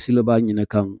abe o silo ba nyina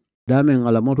kan damen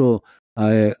ala moto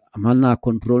amanna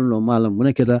control no mala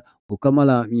muneketa o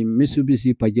kamala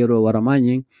Mitsubishi Pajero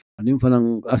waramanyi anim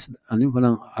fanan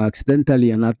accidentally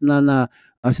anatna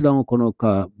accident kono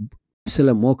ka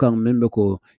sele mokan membe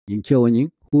ko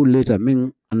yinkewoni who later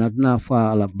men anatna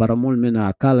fa ala baramol mena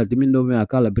akala dimindo me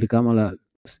akala brigama la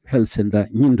health center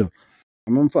nyindo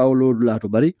amam fa awlo la to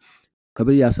bari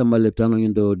kabe ya samba leptano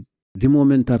nyindo di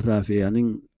moment tarrafe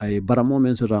anin ay baramo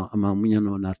men sota ama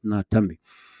munyano natna tambi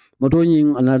moto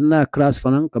nyin anadna crash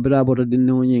fanan kabira bota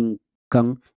dinno nyin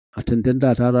kan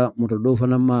atententa tara moto do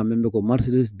fanan ma membe ko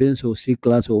Mercedes Benz o C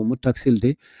class o mu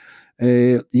taxilde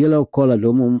yellow color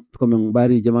do mum comme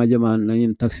bari jama na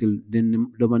yin taxil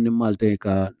din do man malte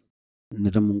ka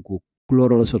netamun ko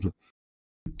chloro soto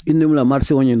indum la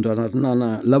marché wonyin to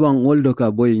na laban woldo ka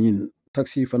boy nyin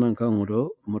taxi fanan kan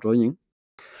moto nyin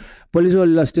police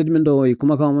la statement do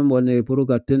kuma kan men bonne pour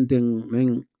ka tenten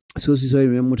men sosi soy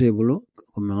men mutebulu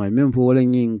kuma men fo wala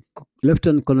nyin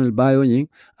lieutenant colonel bayo nyin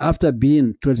after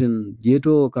being threatened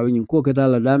jeto ka nyin ko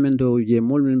ketala damendo je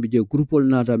mol men bije groupol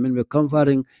nata men be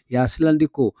conferring ya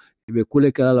silandiko be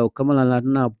kule kala kamala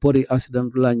na pori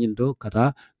accident la nyin do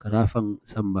kata fan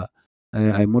samba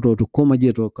ay moto to koma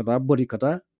jeto kata body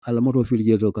kata ala moto fil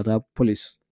jeto kata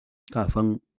police ka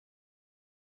fan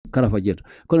karafa jet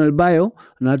Colonel Bayo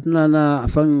na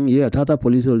fan ya tata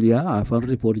police ya afan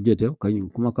report jet kan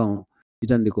kuma kan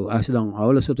itandiko accident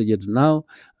awala soto jet now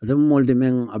dem molde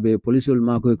men abe police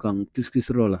ma ko kan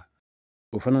kiskis rola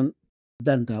o fanan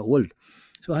danta world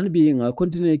so han bi nga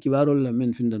continue kibaro la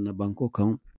men finda na banko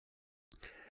kan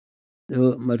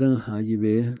madan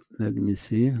hajibe let me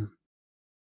see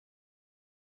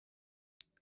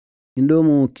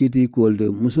indomo kiti kolde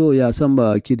muso ya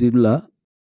samba kiti la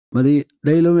mari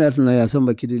daylo mi atna ya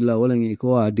samba kiti la wala ngi ko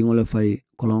wa dingola fay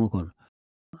kolon kon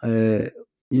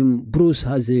Bruce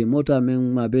haze mota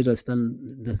men ma beta stand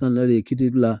le kiti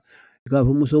la ka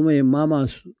fu muso me mama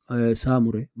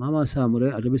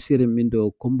samure adabe sire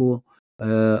mindo kombo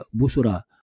busura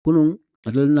kunun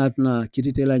adal natna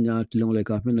kiti tela nya tilongole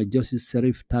ka na justice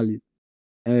Serif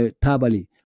tabali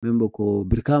membo ko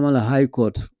birkama la high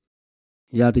court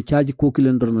ya to charge ko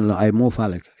kilendron la ay mo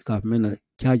falek ka mena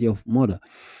charge of murder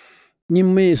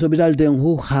me so bidal den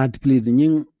who had plead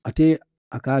nyin ate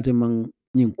akate man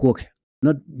nyin koke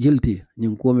not guilty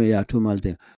nyin kome ya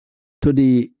tumalde to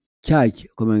the charge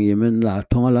comme yemen la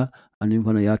tonla anin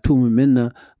fana ya tum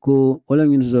menna ko wala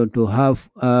nyin to have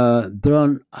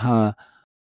drawn her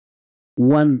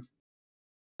 1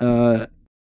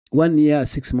 year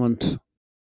 6 months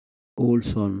old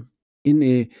son in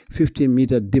a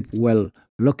 15-meter deep well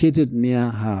located near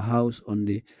her house on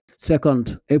the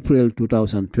 2nd April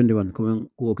 2021. Comme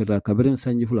ko kata kabirin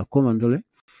sanji fula komandole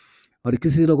or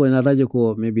kisiro ko naraje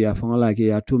ko maybe afangala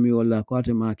ke atumi wala ko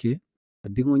atemake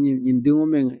dingo nyin dingo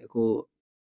men ko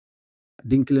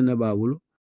dinkile na babulu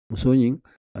musonyin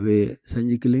abe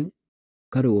sanji killing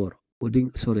karwor oding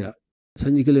sorry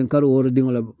sanji killing karwor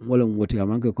dingo la wala moti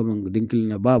amanke ko dinkile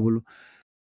na babulu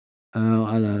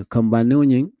ala kambane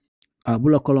onyin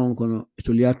abula kolon kono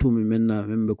itulia tumi menna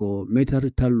membe ko metari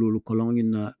talulu kolon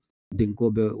ina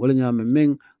dinko be wala nyame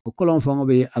men ko kolon fango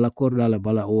be ala korda la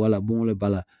bala o wala bungole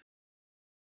bala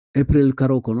April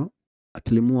karo kono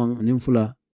atlimuang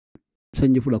nimfula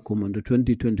sanji fula komando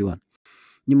 2021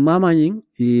 ni mama nyin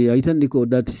aitandiko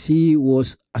that she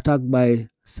was attacked by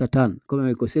Satan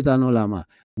comme ko Satan lama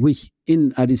which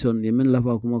in addition yemen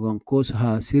lafa kuma kan cause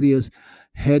her serious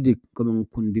headache comme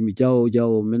kundimi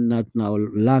jawo men natna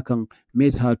lakan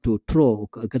made her to throw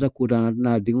kata kudana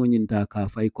na dingo nyinta ka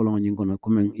fay kolon nyin kono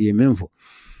comme yemenfo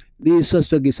the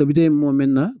suspect is obite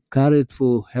momenna cry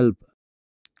for help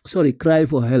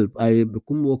I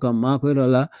kumbo ka mako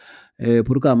la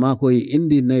purka mako in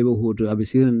the neighborhood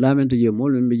abisirin lament je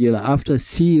mol mbijela after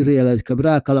she realized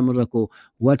kabra kalamata ko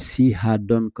what she had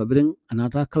done kabring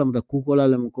anata kalamata ku ko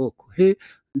lalem ko he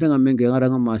ndanga menge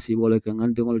ngaranga masi wala ke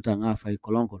ngande ngol tanga fay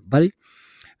kolonkon bari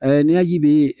ni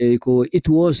ajibi ko it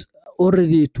was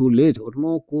already too late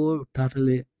odmo ko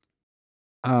tatale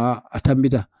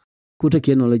atambita kuta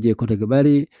kenology ko tege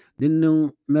bari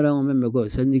dinno merango membe ko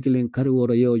sanji kilin kari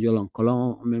woro yo jolon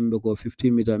kolon membe ko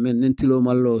 50 meter men nentilo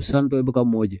mallo santo e baka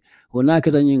moje wona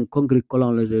keta nyin concrete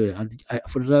kolon le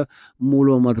afra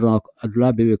mulo madra adla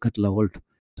bebe katla holt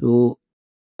so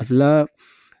atla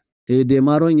de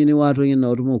maro nyini wato nyin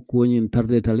awtumo ko nyin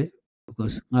tarde tale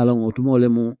because ngalon awtumo le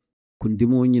mo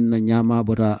kundimo nyin na nyama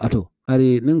bota ato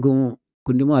ari ningo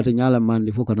kundimo ata nyala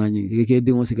mandi fo kana nyin ke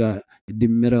dingo sika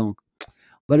dimmerango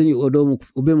bari odo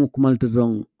ube mu kumalte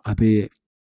rong abe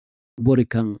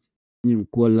borikan nyin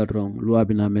kola rong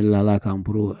luabina melala kan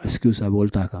pro excuse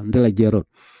abolta kan ndela jerot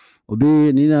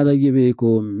obe ni na gibe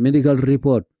ko medical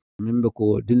report membe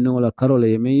ko dinno la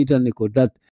karole me itani ko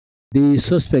that the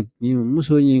suspect ni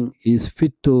muso nyin is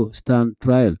fit to stand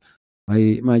trial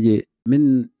ay maje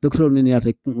min doctor min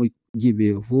yata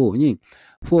gibe fo nyin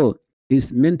fo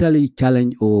is mentally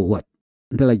challenged or what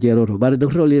ndela jerot bari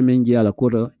doctor le men ji ala ko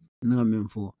na men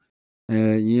fo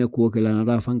nye ko kala na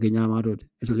da fanke nyama to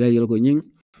to le yel ko nyin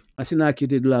asina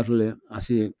kiti dulato le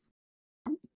asi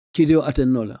kidio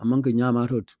atennola amanke nyama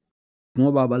to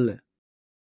mo baballe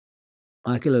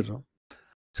akela to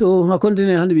so ha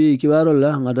continue hanbi kiwaro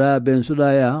la ngada ben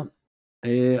sudaya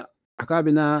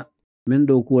akabina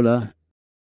mendo kola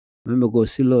membe ko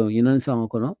silo yinan sango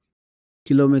kono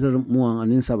kilometer mo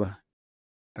anin saba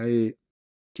ay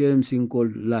kem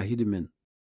sinkol la hidimen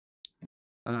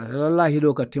la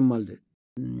hido ka timmalde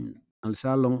al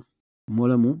salon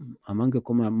molemu amanke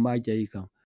koma mbaja yika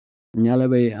nyala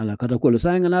bay ala kata ko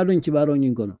sa nga na dun kibaro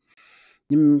nyin kono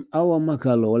nim awa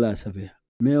makalo wala safe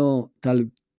meo tal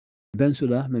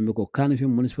bensuda membe ko Kanifing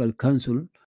municipal council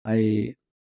ay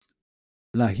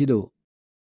la hido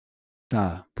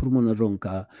ta pour mon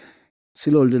ronka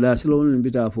silol de la silol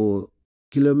bita fo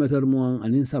kilometer mo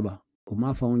anin saba o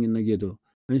ma fa nyin nagedo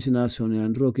mentionation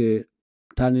andro ke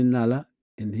tanin nala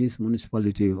in his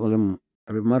municipality olam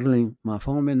abe marling ma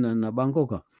fa men na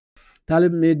bankoka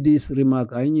Talib made this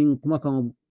remark, I think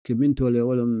kumakang kimintole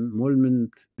wala molmin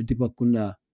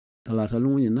bitipakunda talata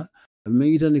lungina.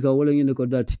 Megita nika wala ko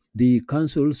that the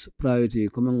council's priority,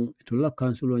 kumang itula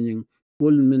council on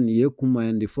Women Yekuma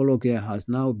and the follow care has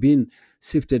now been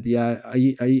shifted. Ya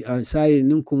I say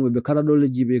nunkum be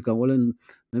karadology be kan wala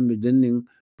membe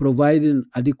providing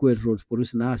adequate roads for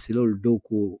na silol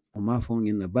doku omafong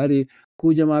in the bari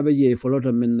kujama be ye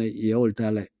folota men yol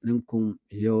tala nunkum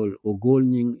yol o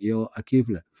golning yo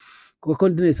akifla ko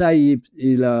continue sai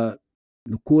ila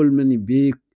cool men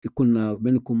be ikuna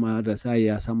ben kuma da sai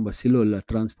ya samba silol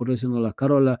transportation la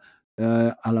karola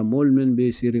ala mol men be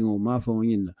siring o mafong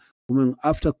in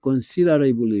after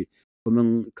considerably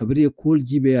kabiri cool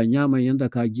jibe a nyama yanda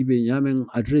ka jibe nyamen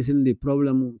addressing the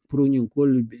problem pruning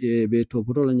cool be to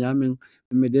prola nyamen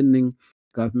medening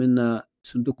ka menna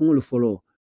suntukungul follow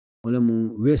wala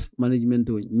mu waste management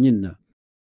nyinna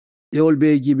yol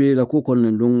be jibe la ko kon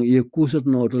ndung ye kusot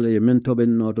no to le mento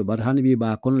ben no to bar hanbi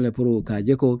ba kon le pro ka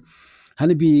jeko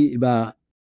hanbi ba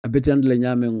abetan le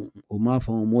nyamen o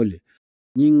mafon mole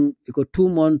ning ko 2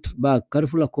 months back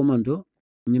karfula commando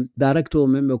director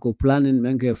member ko planning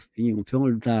menke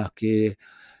fengol ta ke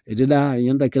ededa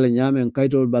yanda kala nyame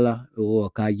kaitol bala o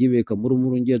ka jibe ka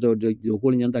murmuru jeto de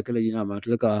ko nyanda kala nyama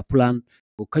to ka plan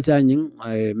o kacha nyin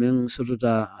men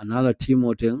sotota anala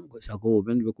timoten sako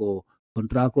ben be ko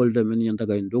contractol de men yanda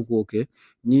ga ndoko ke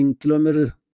nyin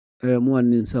kilometer mo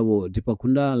anin sabo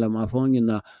dipakunda la mafongi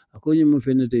na akonyi mo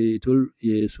fenete tol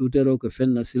ye sutero ko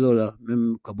fenna silola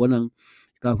mem kabonan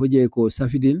ka fuje ko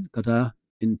safidin kata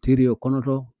interior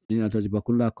konoto ni atati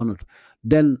bakunda konoto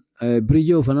then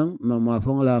bridge fanang ma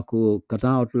fongla ko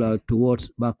kata outla towards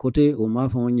bakote o ma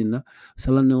fongina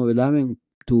salano wedamen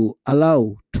to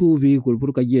allow 2 vehicle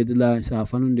pour ka jede la sa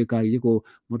fanunde ka yiko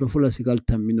moto fula sikal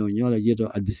tambino nyola jeto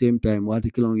at the same time wati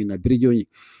kilong ina bridge ni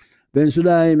ben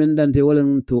suda men dante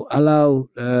wolen to allow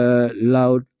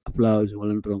loud applause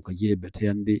wolen tron ka jebe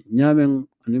tandi nyamen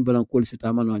anim balan kol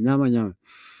sitamano nyama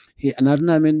he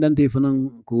anarna men dante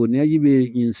fanan ko neajibe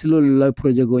in silol la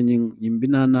project gonin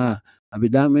binana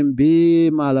abidamen be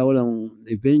mala wala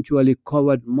eventually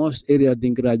covered most area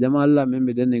dingra jamala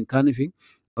membe den canifing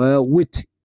with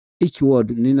each word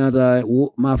ninata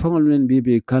ma fangal men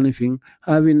be canifing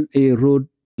having a road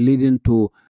leading to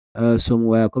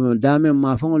somewhere comme dame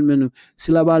ma fangal men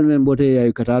silabal men bote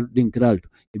ay kata dinkral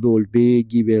be ol be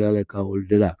gibe la ka ol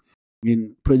dela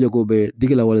in project go be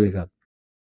digila wala ka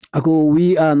ako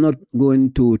we are not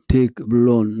going to take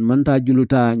loan manta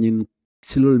juluta nyin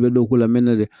silol be do kula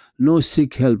menade no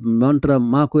seek help mantra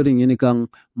mako ring ni kan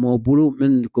mo bulu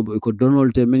men ko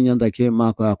Donald te men yanda ke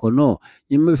mako ko no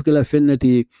yimme fikela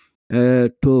fenneti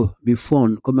to be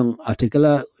phone comme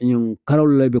atikala nyum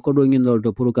karol be ko do ngin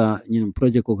do puruka nyin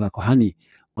project ko ka ko hani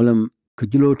wala ko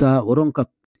julota woron ka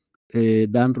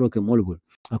danro ke molbul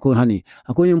ako hani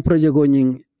ako nyum project go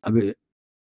nyin abe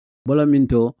bola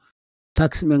minto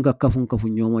tax men ka kafun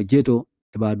nyoma jeto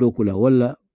e ba dokula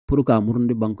wala pour ka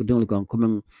murndi banku dingol kan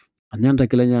comme anyanta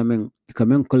kala nyamen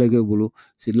kamen college bulu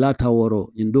si lata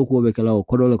woro in doko be kala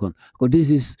ko dole kon ko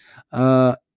this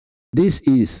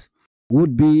is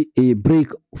would be a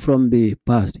break from the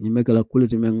past ni mekala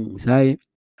kuliti men sai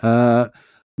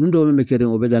nundo me kere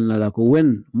obedan la ko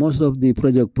when most of the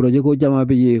project ko jama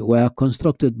be were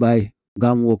constructed by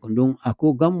gamwork ndung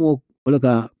ako gamwork wala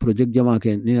ka project jama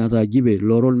ken ni ata jibe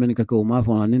lorol men ka ko ma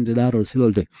fon anin de darol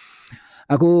silolde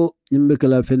ako nimbe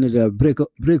kala fenede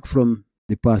break from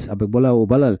the past abe bola o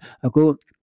balal ako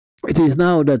it is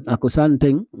now that ako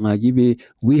something ngajibe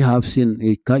we have seen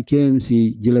a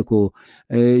KMC jileko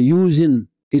using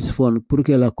its fund pour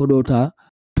que la kodota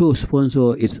to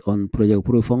sponsor its own project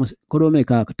pour fonds kodome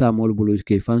ka ta mol bulu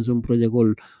ke fansum project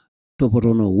ol to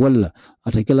potono wala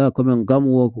atakela comme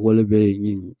gamwork wala be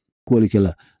nyin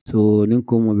kolikela so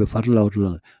ninko mo be fatla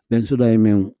outla ben so day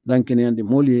men dankene andi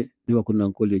moli di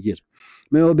wakuna ko lejer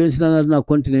me o ben sana na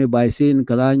continue by saying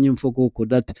kala nyim foko ko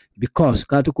that because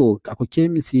katuko ako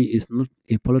KMC is not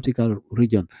a political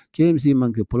region. KMC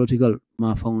manke political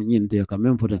ma fang nyin de ka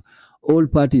même fota all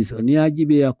parties on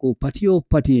yajibe ako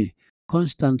party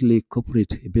constantly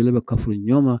cooperate belebe kafru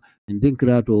nyoma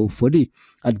ndinkrato fodi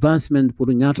advancement pour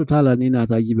nyato tala ni na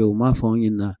tajibe ma fang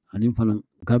nyina anim fanan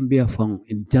Gambia fang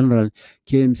in general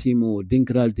KMC mo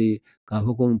dinkralde ka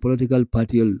foko political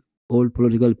party all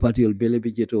political party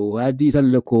belebe jeto wadi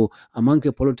tan leko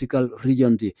amanke political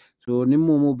region di so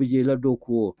nimmo mo bije la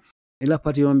doko ila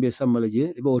party on be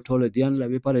samalaje e bo tole dian la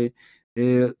be pare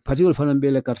party ol fanan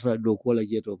bele katra doko la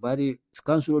jeto bari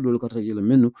council do katra jelo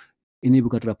menu ini bu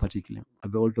katra particular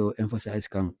abe also emphasize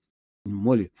kan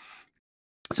moli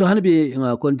so hanbe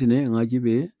nga continue nga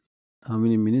jibe how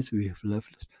many minutes we have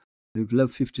left we've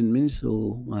left 15 minutes,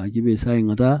 so jibe sai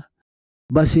ngata.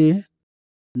 Basse,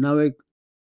 NAWEC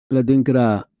la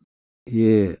dinkra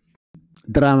ye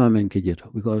drama men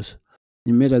kejeto, because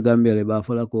in meta Gambia le ba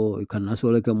fala ko kan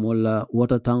asole ke molla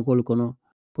water tankol kono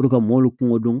pour ka molu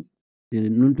kungo dum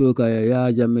nunto ka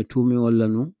ya jamme tumi wala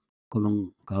nu ko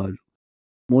ka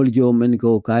mol jo men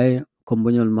ko kay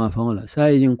kombonyol ma fangola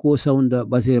sai yin ko sounda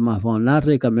Basse ma fon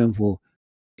natre ka même fo.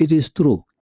 It is true.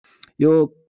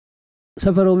 Yo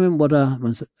safaro men bota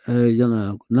man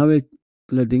jana NAWEC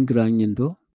la dinkra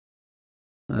nyinto.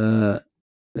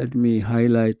 Let me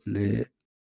highlight le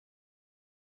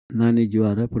nani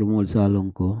juara promol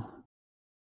salon ko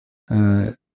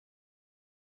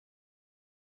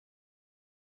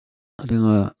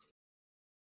adanga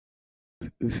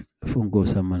fungo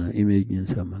samana image nyin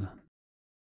samana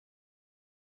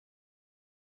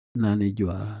nani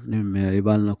juara me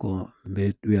ibal nako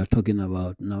we are talking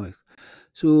about NAWEC.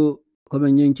 So comme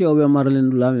nyinki obe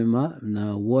marlen lami ma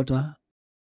na water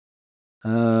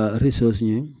resource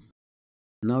nyin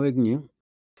NAWEC nyin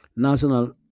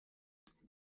national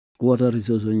water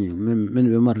resource nyin men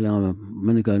be marlen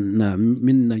men ka na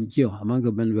min nan kiyo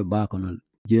amanga ben be ba kono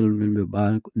jel men be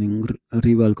ba ni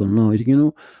rival kono no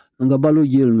itinu nga balu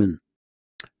jel men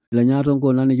la nyaton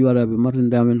ko nani juara be martin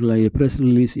damen la press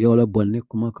release yola bonne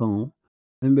kuma kan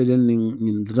membe den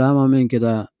nin drama men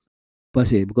keda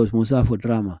Basse because musa for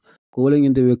drama ko wala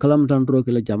nginte be kalam tan tro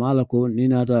ke la jamala ko ni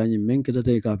nata ni men keda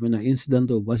tay ka mena incident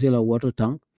of Basse la water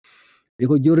tank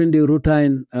iko during the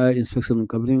routine inspection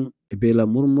kabring be la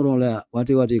murmuro la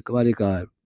wati ka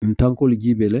tankol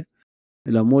jibele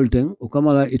la molten o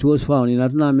kamala it was found in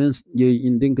atna mens je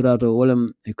in dinkrato walam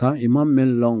imam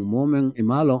men long momen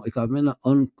imalo ka mena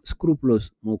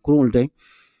unscrupulous mo krunul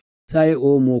sai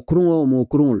o mo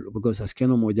krungol because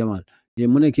askeno mo jamal ye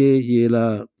muneke ye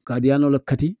la kadiano la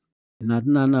kati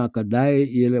natna na ka dai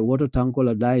ye le water tanko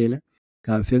la dai le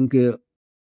ka fenke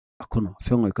akono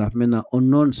fengo ka mena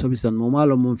unknown substance mo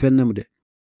malo mo fennemde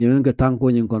ye menke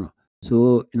tanko nyin kono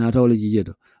so inata wala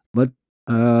jijeto but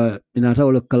inata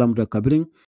wala kalamta kabring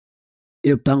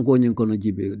e tanko nyin kono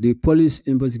jibe the police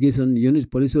investigation unit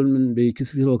police men be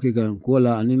kisiro ke kan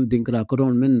kola anin dinkra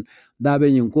koton men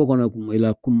dabe nyin ko kono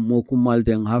ila mo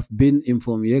kumalden have been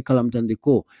informed ye kalamtande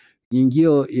ko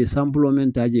ingio e sample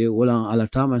men taje wala ala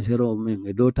tama sero men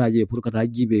e do taje pour kata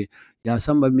jibe ya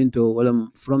samba minto wala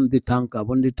from the tank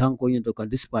abon the tanko nyin to ka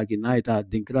dispatch naita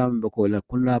dinkra men ko la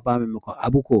kunna pa men ko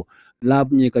abuko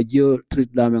lab ni ka geo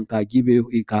treat damen ka jibe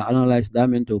ka analyze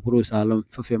damen to pro salon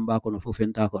fofen ba kono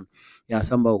fofen ta kon ya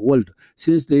samba world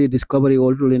since the discovery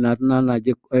already natna na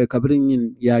je kabring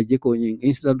in ya je ko nyin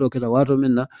incident to keta wato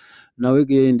menna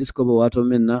NAWEC in discover wato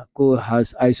menna ko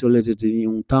has isolated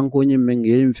in tanko nyin men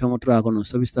ye fengo tra kono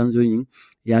substance nyin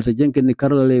ya ta jenke ni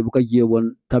karale buka je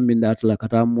won tambinda atla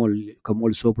kata mol ka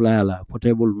mol supply la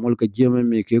potable mol ka je men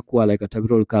me ke ko ala ka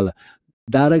tabirol kala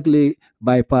directly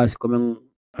bypass comme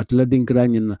atla dinkra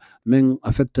nyin men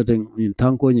affected in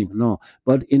tanko nyin no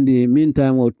but in the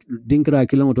meantime o dinkra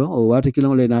kilometer o wata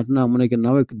kilometer natna muneke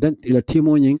NAWEC den ila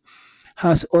timo nyin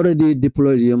has already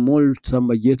deployed a mol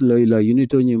samba jet la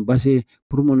unito nyin Basse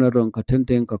pour monaron ka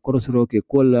tenten ka korosro ke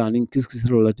kola anin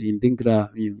kiskisro la in dinkra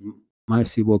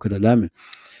masi bo kada dame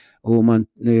o man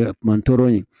toro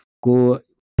nyin ko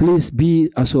please be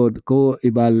assured ko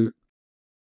ibal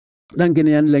danken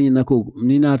yan lañi nako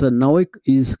ni nata NAWEC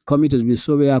is committed be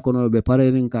sobe ya kono be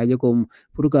parenin kaje ko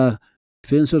pour ka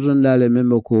fen soton dale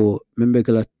membe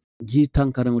kala ji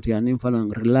tankaran uti anin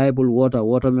fanan reliable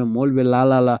water men molbe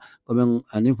lalala ko men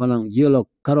anin fanan jelo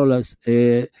carolas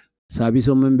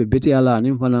sabiso membe beti ala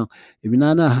anin fanan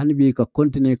ibinana hanbi ka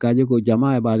continue kaje ko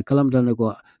jamaa ba kalamtan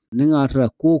ko ningatra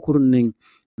ko kurnin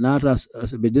nata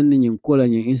be denni nyin kola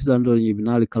nyin incident nyi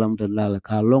binali kalamtan lala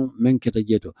ka long men keta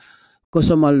jeto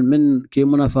kosomal men ke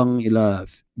munafang ila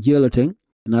jelateng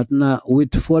natna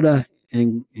with further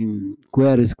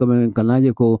inquiries comme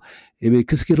kanaje ko ebe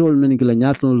kiskirol men kila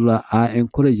nyatno la a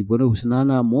encourage bono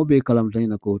usnana mobe kalam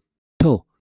tayna ko to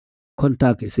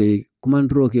contact say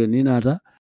kumandro ke ninata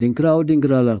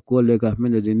dinkra la ko lega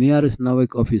men the nearest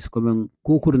NAWEC office comme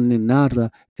kukur ni nata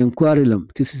inquiry lam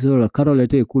kiskirol la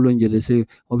karolete kulonje de se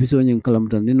office on kalam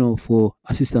tan nino for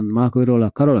assistant mako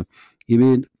rola karola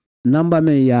ibe namba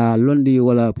me ya londi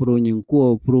wala pro nyin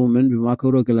ko pro men bi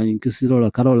makoro ke la nyin kisiro la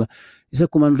karola isa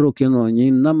kumandro keno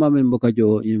nyin namba me mboka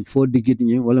jo in 4 digit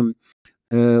nyin wala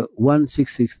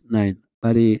 1669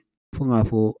 bari funga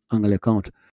fo angle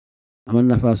count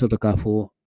amanna fa soto ka fo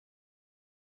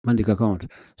mandika count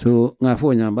so nga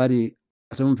fo nya bari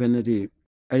atam feneti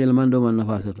ayel mando man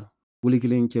nafa soto wuli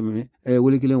kilen keme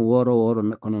wuli kilen woro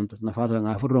konon nafa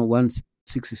nga fo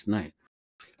 1669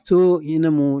 So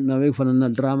inamo NAWEC fana na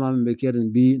drama mbe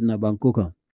keren bi na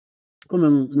Bangkoka.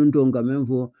 Comme nunto nga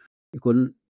memfo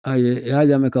ikon ay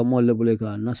yaja me ka molle bule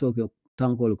ka naso ke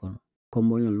tankol kono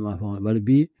kombonyol ma fa bari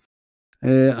bi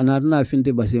anarna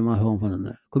finte Basse ma fa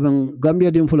fana comme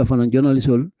Gambia dim fula fana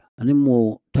journalistol ani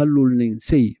mo tallul ning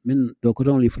sey min do ko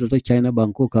li futata China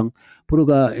banko kan pour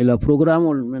ga ela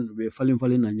programme men be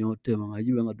falin na nyote ma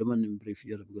ngaji be ngadoman nim brief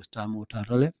yero because tamo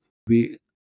tatale we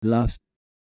last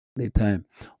the time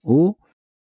o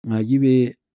ngaji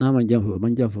be na man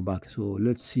jam for back. So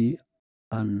let's see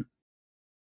and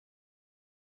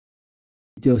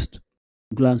just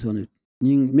glance on it.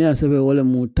 Me asabe wala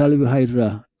mu talibi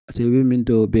hydra ate women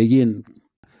to begin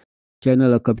China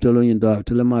la capital in do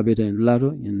telema beta in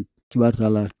lato in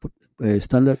kibartala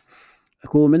standard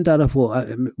ko mentara for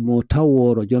mo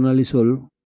taworo journalisol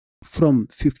from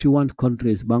 51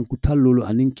 countries banku tallulu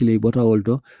aninkile bota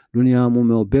woldo dunia mu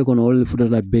me be kono wol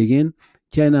futata begin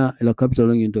China la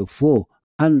capital in do 4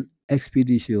 and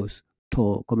expeditious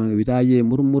to comme vitaye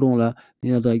murmurong la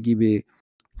ni ata gibe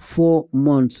 4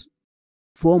 months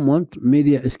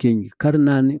media exchange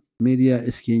karnani media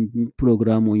exchange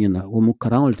program yina wo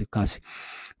karawol te kasi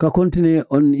ka continue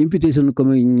on invitation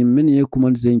comme many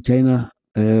commanded in China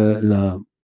la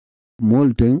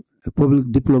molten public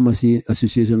diplomacy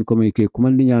association comme ke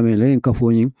commanding nyame len ka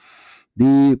foni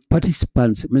the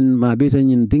participants men ma beta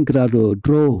nyin dinkrado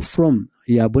draw from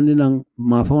ya bondinang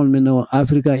ma fawol men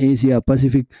Africa, Asia,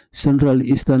 Pacific, Central,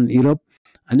 Eastern Europe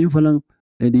and falang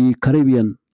the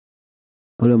Caribbean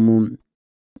wala mum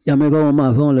Jamaica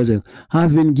ma fawol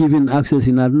have been given access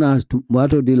in adna to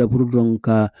wato de la program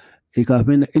ka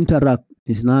men interact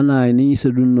is nana ni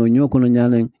sedunno nyokono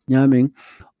nyamen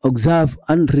observe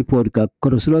and report ka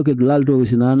korosloke laldo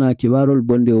sinana kibarol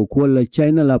bonde o kola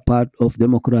China la part of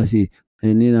democracy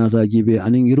ni na tajibe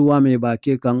aning irwame ba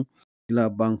ke kan la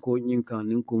banko nyinka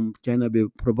ninkum China be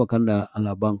propaganda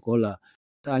ala banko la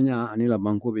tanya anila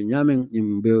banko be nyamen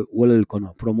nimbe wolel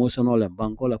kono promotional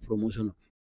banko la promotional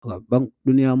bank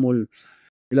dunia mol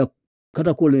ila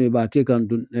kata kole ba ke kan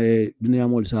dunia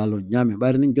mol salo nyame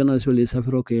bari nin journalist le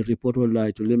safiro ke report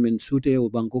wala to lemen sute o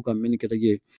banko kam min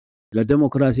ketage la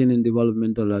democracy and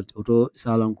development la auto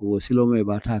salon ko silome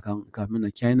ba ta kan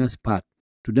kamena China's part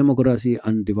to democracy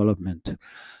and development.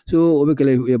 So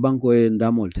obekele e banko e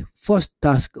ndamolte first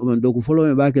task do ko follow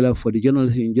me ba ke la for the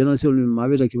journalism ma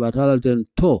beta ki batala ten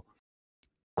to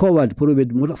covered pour be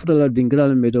mutafutala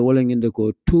dingral me do wala ngende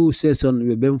ko 2 session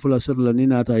be bemfula sotla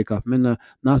nina ta ka mena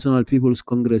National People's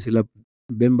Congress la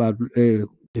bemba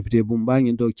deputy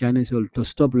Bumbangi to Chinese to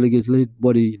stop legislative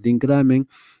body dingramming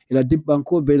ila dip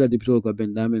banko be la deputy ko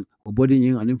bendamen o body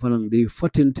ning anim fanang the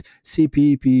 14th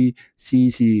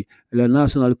CPPCC la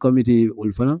National Committee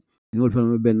ul fanang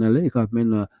benale ka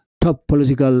men top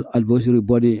political advisory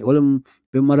body wala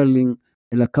be maraling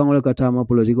ila kangola katama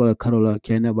political karola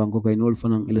Kenya banko ka inol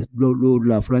fanang ila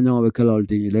la franya we kalol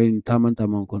di ila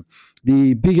tamon kon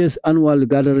the biggest annual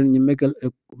gathering in mekel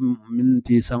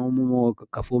minti sangomo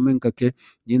ka fomen ka ke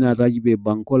dina rajibe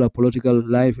banko la political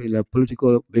life ila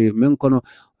political men kono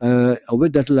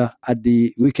obedatla at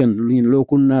the weekend in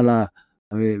lokunna la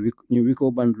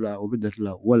wiko bandla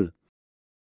obedatla wal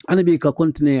Anabi ka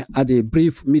continue at a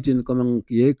brief meeting coming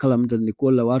ye kalamda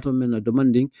Nicola water men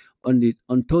demanding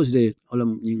on Thursday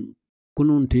in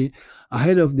Kununti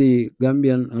ahead of the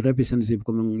Gambian representative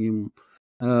coming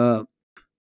ahead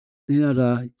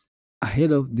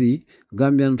of the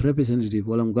Gambian representative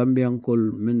Gambian call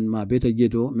men ma beta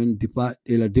geto men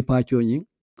departure nying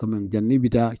coming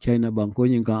janibita China banko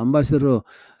nying ka ambassador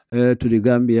to the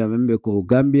Gambia membe ko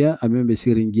Gambia a membe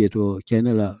sirin geto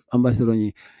China la ambassador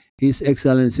nying His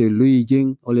Excellency Louis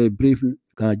Jing ole brief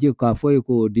kaji ka foi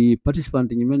ko the participant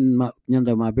nyimen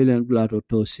nyanda mabelen plato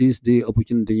to seize the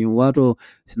opportunity wato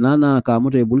sinana ka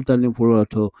mote bulletin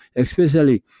to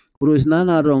especially kuro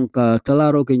sinana ron ka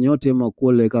talaro ke nyote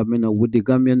makole ka mena with the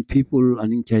Gambian people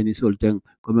and in Chinese olten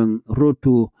coming road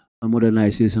to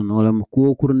modernization ola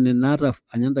ko kurne nara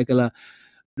anyanda kala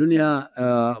dunia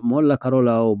molla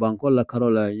karola o bankola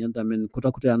karola nyanta men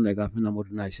kutakuta ande ka fina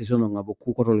modernization ngabo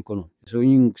ku korol kono so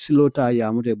in silota ya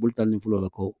mute bultan ni fulo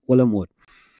ko wala mod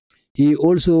he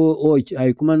also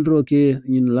I commandro ke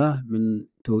nyinla men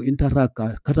to interact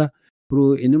kata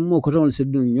pro enimo ko ton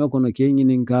sedun nyoko no ke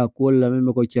nyinin ka ko la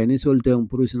men ko Chinese ol tem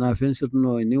pro sina fencer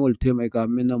no ni ol tem ka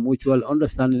men mutual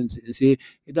understanding say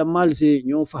ida mal se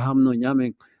nyo faham no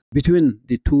nyamen between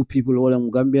the two people wala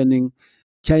Gambian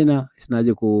China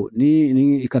sinaje ko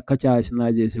ni ikakacha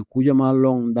sinaje se kuja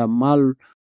malong da mal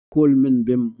kol men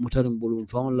bem mutarin bulum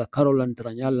faun la karolan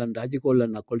tranyal la ndaji ko la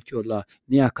na culture la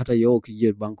ni akata yo ki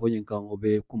je banko nyin kan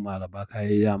obe kumala ba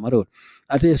kay ya maro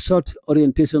ate short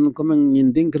orientation comme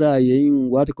nyin dinkra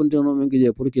yin wati kontino men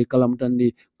je pour que kalam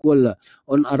tandi kola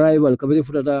on arrival kabiri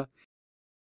futata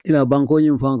ila banko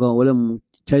nyin fanga wala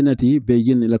China ti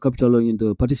Beijing la capital nyin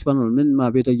to participant men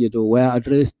ma beta je to were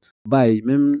addressed by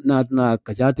mem na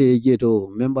kachate je to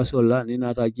members wala ni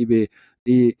na ta jibe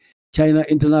di China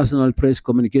International Press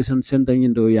Communication Center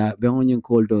nyin do ya be nyin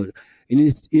called do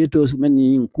initiators men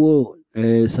nyin ko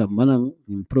sa manang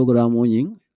program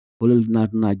nyin wala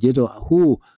na je to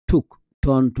who took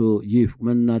turn to give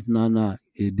men na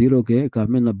diroke ka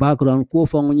men background ko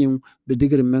fango nyin be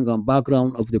degree men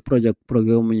background of the project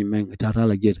program nyin men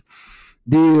tatala get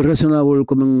the reasonable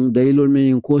coming daily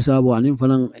men ko sabo anim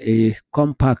fanang a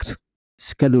compact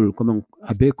schedule coming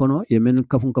abe kono ye men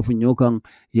kafun nyokan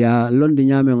ya londi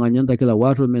nyame nganyanda kila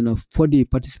watu men 40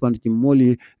 participants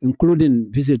moli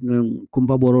including visit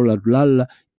kumbaboro la dulala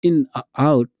in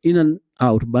and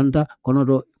out banta kono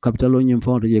do capital nyin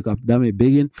fonto je kap dame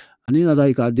begin anina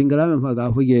dai ka dingrame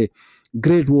faga fuge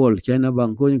Great Wall China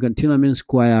Bank ko kan Tiananmen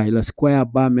Square ila Square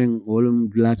Bamen wolum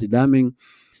lati daming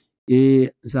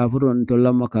safuron to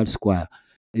Lamakat Square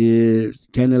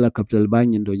China la capital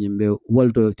bank ndo nyimbe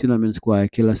wolto Tiananmen Square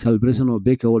kila celebration o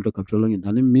beke wolto capital ngin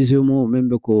ani museum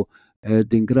membe ko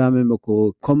dingrame membe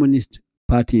ko Communist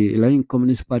Party ila in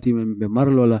Communist Party membe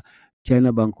marlola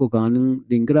China Bank ko kan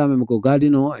dingrame ko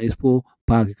Gardino Expo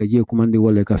Park ka je kumandi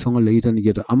wala ka songo le itani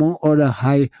jeto among other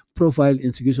high profile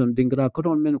institution dingra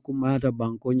koton men kumata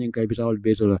banko nyen kay bitawol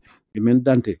beto men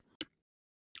dante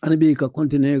ani bi ka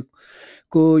continue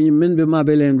ko men be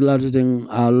mabelen lateng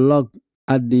a log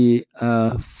at the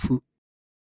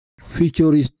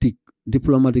futuristic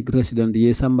diplomatic resident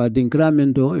ye samba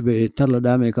dinkramento be tarla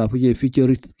dame ka fuje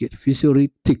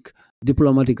futuristic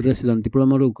diplomatic resident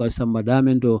diplomatic ka samba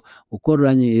damento o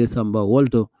korrani ye samba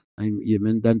wolto ye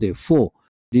men dante 4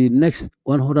 the next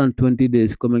 120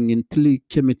 days coming in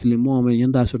chemitli moment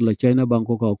yanda sur la China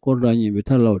banko ka korrani be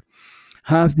tarla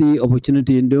have the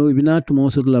opportunity ndo ibina tumo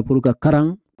sur la puruka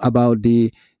karang about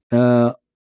the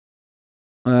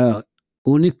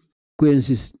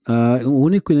uniqueness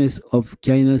of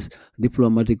China's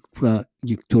diplomatic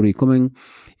trajectory. Coming,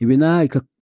 ibina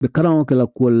be karang kala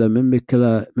kuala membe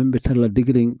tarla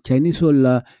digging Chinese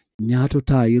wala nyato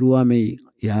ta irwame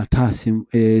ya ta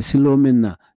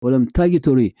silomena wala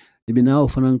trajectory ibina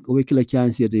ofanan wekila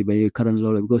chance yete be karang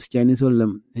lola because Chinese wala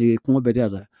kuma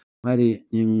betada mari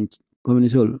in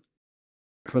communisol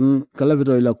fan kala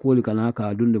vito ila kuoli kana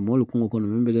ka dunde mol kungo kono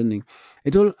membe den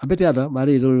etol abetiata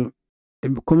bari etol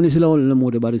communist la wala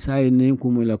mode bari sai ne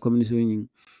kumo la communist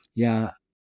ya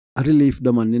relief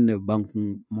demand ne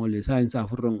banku mole sai sa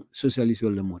furong socialist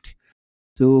wala mode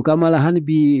so kamala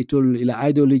hanbi etol ila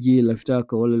ideology la fita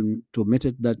ka wala to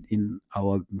method that in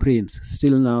our brains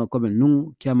still now come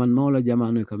nung kiaman mola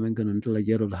jamano kamen kan ntala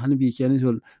jero hanbi Chinese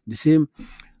the same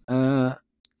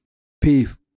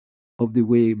pave of the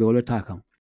way be wala takam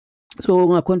so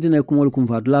nga continue kumol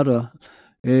kumfat laro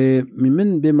mi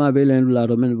men be ma be len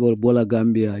laro men bola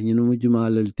Gambia nyinu mujuma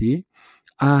lalti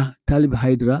Talib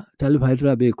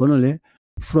Hydra be konole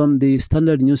from the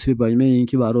standard newspaper men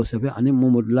KIBARRO safe ani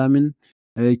Momod Lamin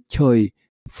Choi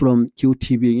from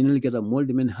QTV nyinu likata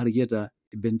molde men hargeta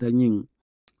benta nyin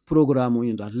program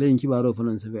nyin dat len KIBARRO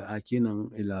fanan safe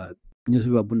akinan ila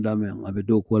newspaper bundame abe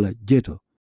do kola jeto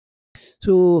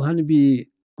so hanbi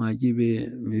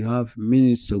we have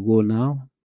minutes to go now,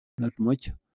 not much.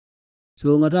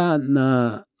 So ngata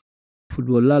na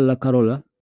football la Carola.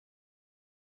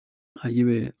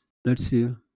 Let's see.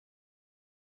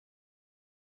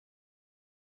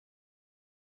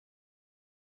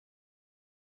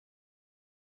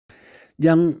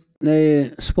 Young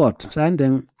sport.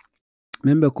 Sandeng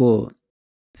member ko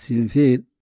sinfit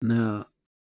na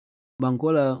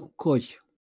bankola coach.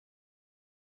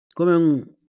 Komeng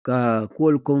ka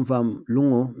call confirm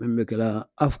lungo membe kala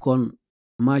AFCON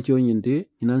macho nyinde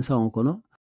inansa onkono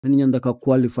men nyanda ka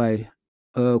qualify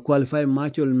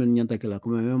macho men nyanda kala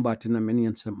kuma memba tina men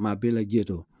nyanda mabela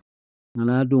jeto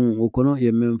ngana dung okono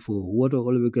ye memfo woto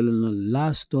olbe kala na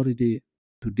last story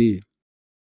today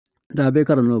da be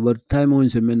karano but time on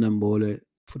se men nambole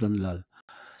futan lal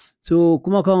so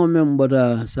kuma ka men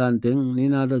boda santeng ni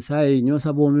na da sai nyo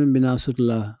sabo men bina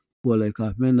sutla wala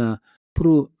ka mena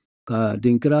pro ka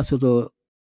dinkira soto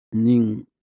ning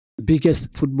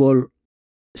biggest football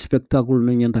spectacle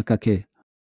men yanta kake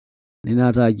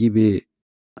ninata jibe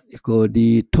ko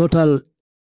the total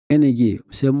energy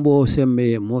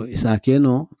sembe mo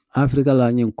isakeno Africa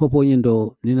la nyin kopo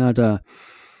nyindo ninata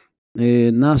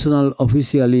national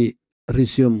officially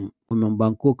resume kuma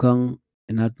banko kan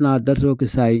inatna datro ke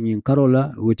sai in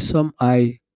Karola with some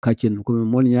eye catching kuma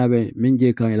mon yabe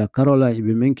minje kan ila Karola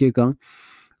ibe menke kan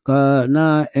ka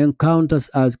na encounters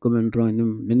as kuma drawing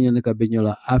minian ka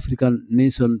benyola African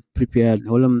nation prepared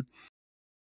olam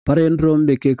parendrom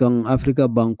be ke kan Africa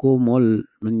banko mol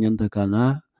minyanta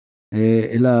kana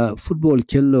ila football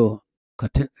kendo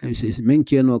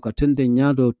menkeno katende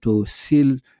nyado to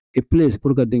seal a place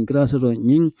pour ka dengraso to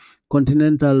nying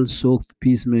continental soak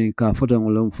peace me ka fota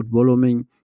ngolom football men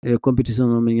competition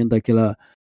men yanda kila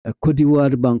Côte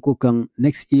d'Ivoire banko kan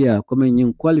next year comme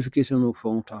nying qualification of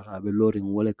fon tata be loring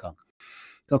wole kan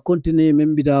ka continue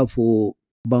membida fo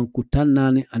banku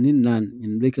tanani anin nan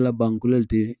in rekla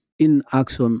bankulelte in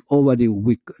action over the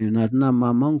week na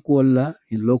mamanko wala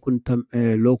in lokun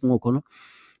lokun kono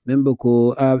membe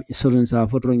ko a sorin sa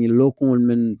fotro ni lokun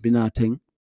men binateng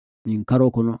nin karo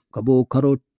kono kabo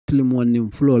karo tilimuan nin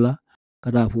flola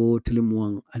kada fo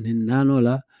tilimuan anin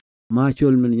nanola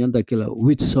machol men yanda kila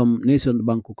with some nation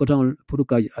bank kotan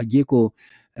puruka ajeko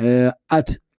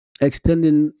at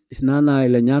extending isnana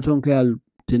ila nyaton kal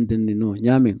tendeni no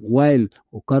nyamen while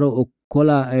o karo o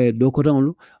kola do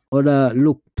kotan oda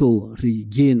look to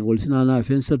regain wal sinana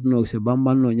fensat no se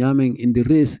bamban no nyamen in the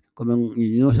race comme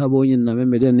nyo sabo nyin na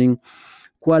medening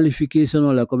qualification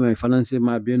wala comme finance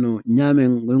ma beno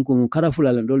nyamen ngonko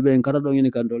karafula la dolbe en karado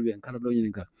nyini kan dolbe en karado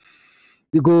nyini kan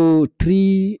digo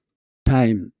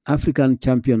 3-time African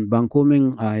champion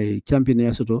bankoming ay champion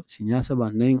yasoto sinyasa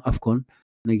ba neng Afcon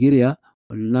Nigeria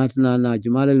natna na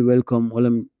jumalel welcome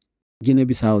olam Guinea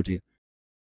Bissau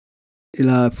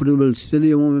ila football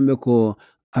stadium membe ko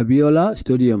Abiola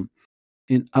Stadium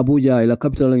in Abuja ila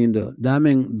capital indo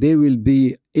dameng they will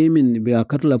be aiming be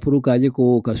akatla puruka je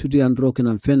ko kasuti andro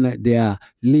kenan fenna their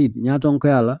lead nyaton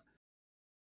kala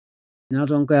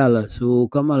so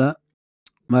kamala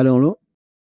malonlo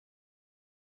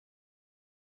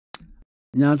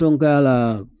nyaton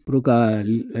kala puruka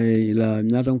ila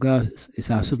nyaton kala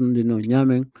isa sutundi no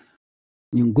nyamen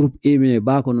in group A me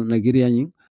ba kono Nigeria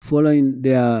nyin following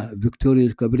their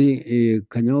victorious kabri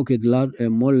kanyoke dlad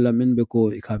mol la menbe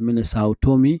ko ikamene Sao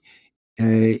Tome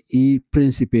i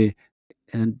principe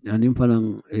and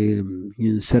impanang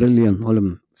in Sierra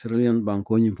Leone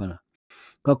banko nyimfana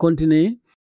ka continue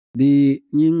the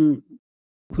nying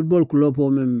football club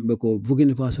membe ko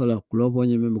Burkina Faso la club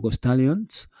membe ko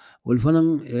Stallions wol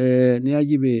fanang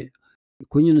niajibe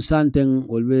kunyin santeng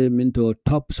wolbe minto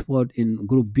top sport in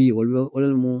group B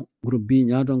wolmo group B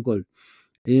nyaton kol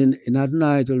in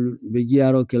adna to be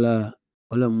giaro kila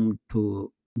olam to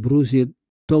Bruce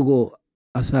Togo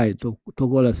aside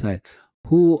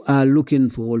who are looking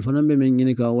for wolfanambe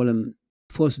mengini ka olam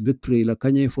first victory la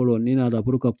kanye follow nina da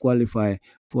puruka qualify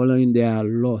following their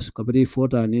loss kabri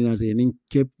fota nina in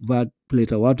Cape Verde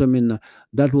plate watermin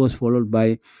that was followed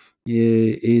by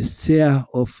a share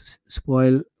of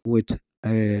spoil with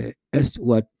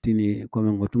watini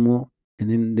komengotumo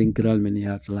enin dinkral men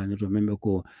yatla nyoto membe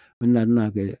ko menna na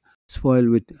ke spoil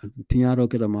with tinyaro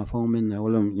ke ma fawmen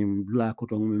wala nyim la ko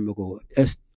to membe ko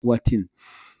watin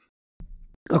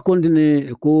akondine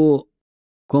ko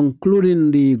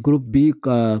concluding the group B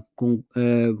ka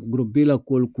group B la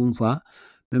kol kumfa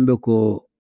membe ko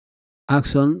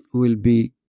action will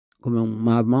be comme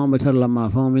ma metar la ma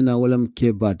fawmen wala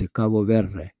Cape Verde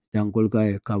jankol ka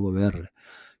Cabo Verde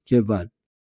Cape Verde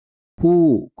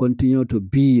who continue to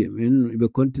be in the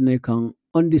continent can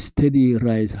on the steady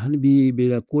rise hanbi be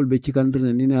la kol be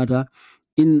chikandre ninata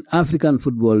in African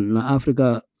football na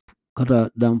Africa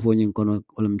kata damfo nyin kono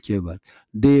olam Cape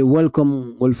they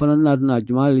welcome wol fanana na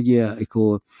jumalgia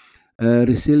iko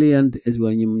resilient as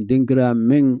well nyim dingra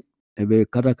meng ebe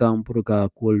kata kam puruka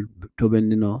kol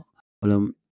tobendino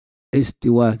olam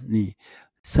estiwa ni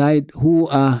side who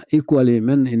are equally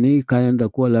men ini kayanda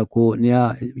kola ko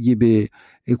niya jibe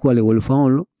equally will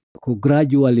found ko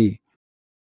gradually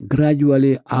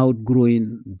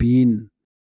outgrowing being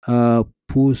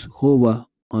pushed over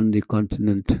on the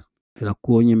continent la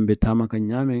ko nyimbe tama ka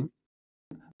nyamen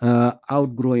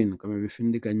outgrowing kama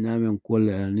bifindi ka nyamen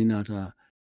kola ninata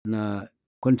na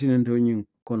continent onyin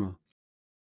kono.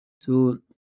 So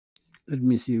let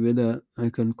me see whether I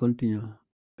can continue.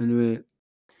 Anyway,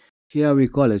 here we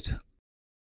call it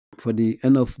for the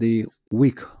end of the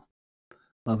week.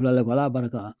 Pafla wala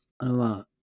baraka ama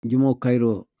jumo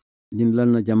Cairo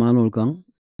jinlan na jamanol kang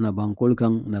na bankol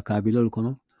kang na kabilol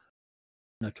kono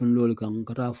na tundol kang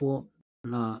katafo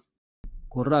na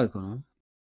koral kono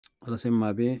ala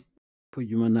semma be po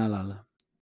juma nalala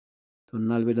to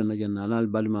nalbe dana janna nal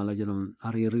balma la janam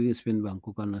ari really spin bank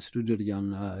ko kana studio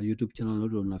jan YouTube channel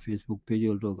do na Facebook page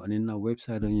do and na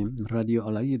website on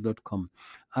radioalhaji.com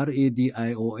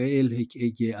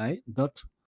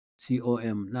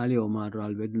radioalhaji.com nali o ma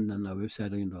ral bedun na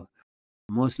website do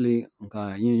mostly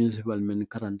ka municipal men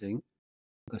karanteng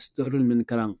ka store men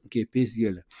karang ke page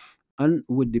gel and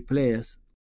with the players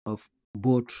of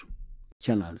both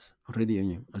channels radio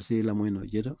ni alse la moyno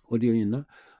jeta audio ni na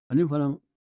ani falang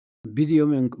video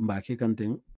men mbake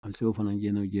kanteng alse o falang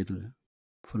jeno jetul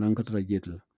falang katra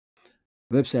jetul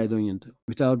website on yent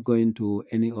without going to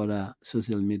any other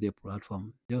social media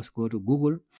platform. Just go to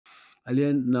Google.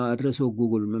 Alien na address of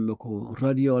Google member ko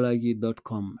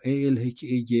radioalhaji.com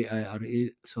ALHAJIRA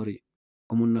sorry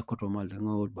amunna koto malde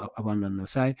ngo abandan no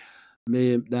sai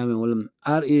me dame wolam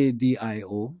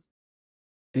RADIO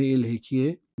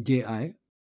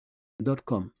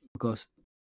ALHAJI.com because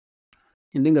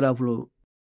in dingra flo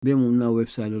be mun na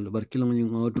website lo bar kilong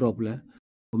ngo drop le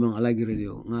Umang Alhaji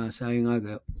Radio nga sai nga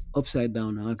upside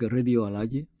down nga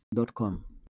radioalhaji.com.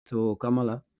 So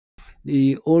Kamala,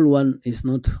 the old one is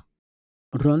not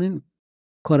running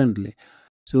currently.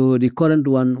 So the current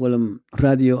one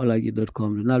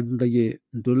radioalhaji.com. Nal dundaje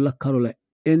ndulla karola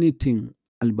anything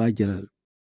albajiral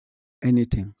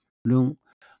anything. Long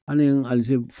aning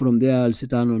from there I'll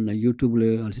sit down on YouTube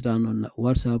le, I'll sit down on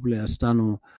WhatsApp le, I'll sit down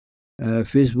on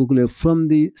Facebook le from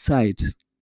the site.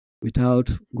 Without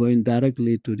going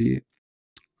directly to the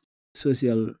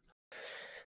social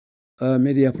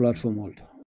media platform also.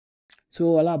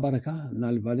 So Allah baraka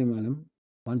nal badi malam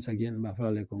once again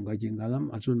mafla ko ngaji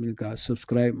ngalam atul milka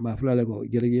subscribe mafla ko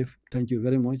jerejef. Thank you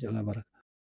very much. Allah baraka.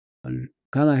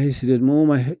 Kana hesitate mo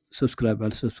ma subscribe, I'll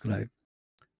subscribe.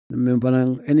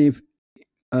 Any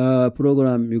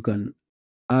program you can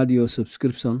add your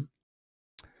subscription,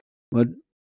 but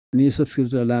ni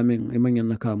subscription laming imanya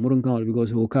naka murun kan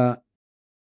because woka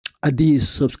adi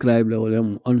subscribe or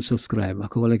unsubscribe.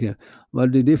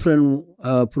 But the different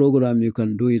program you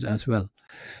can do it as well.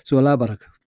 So Allah barak.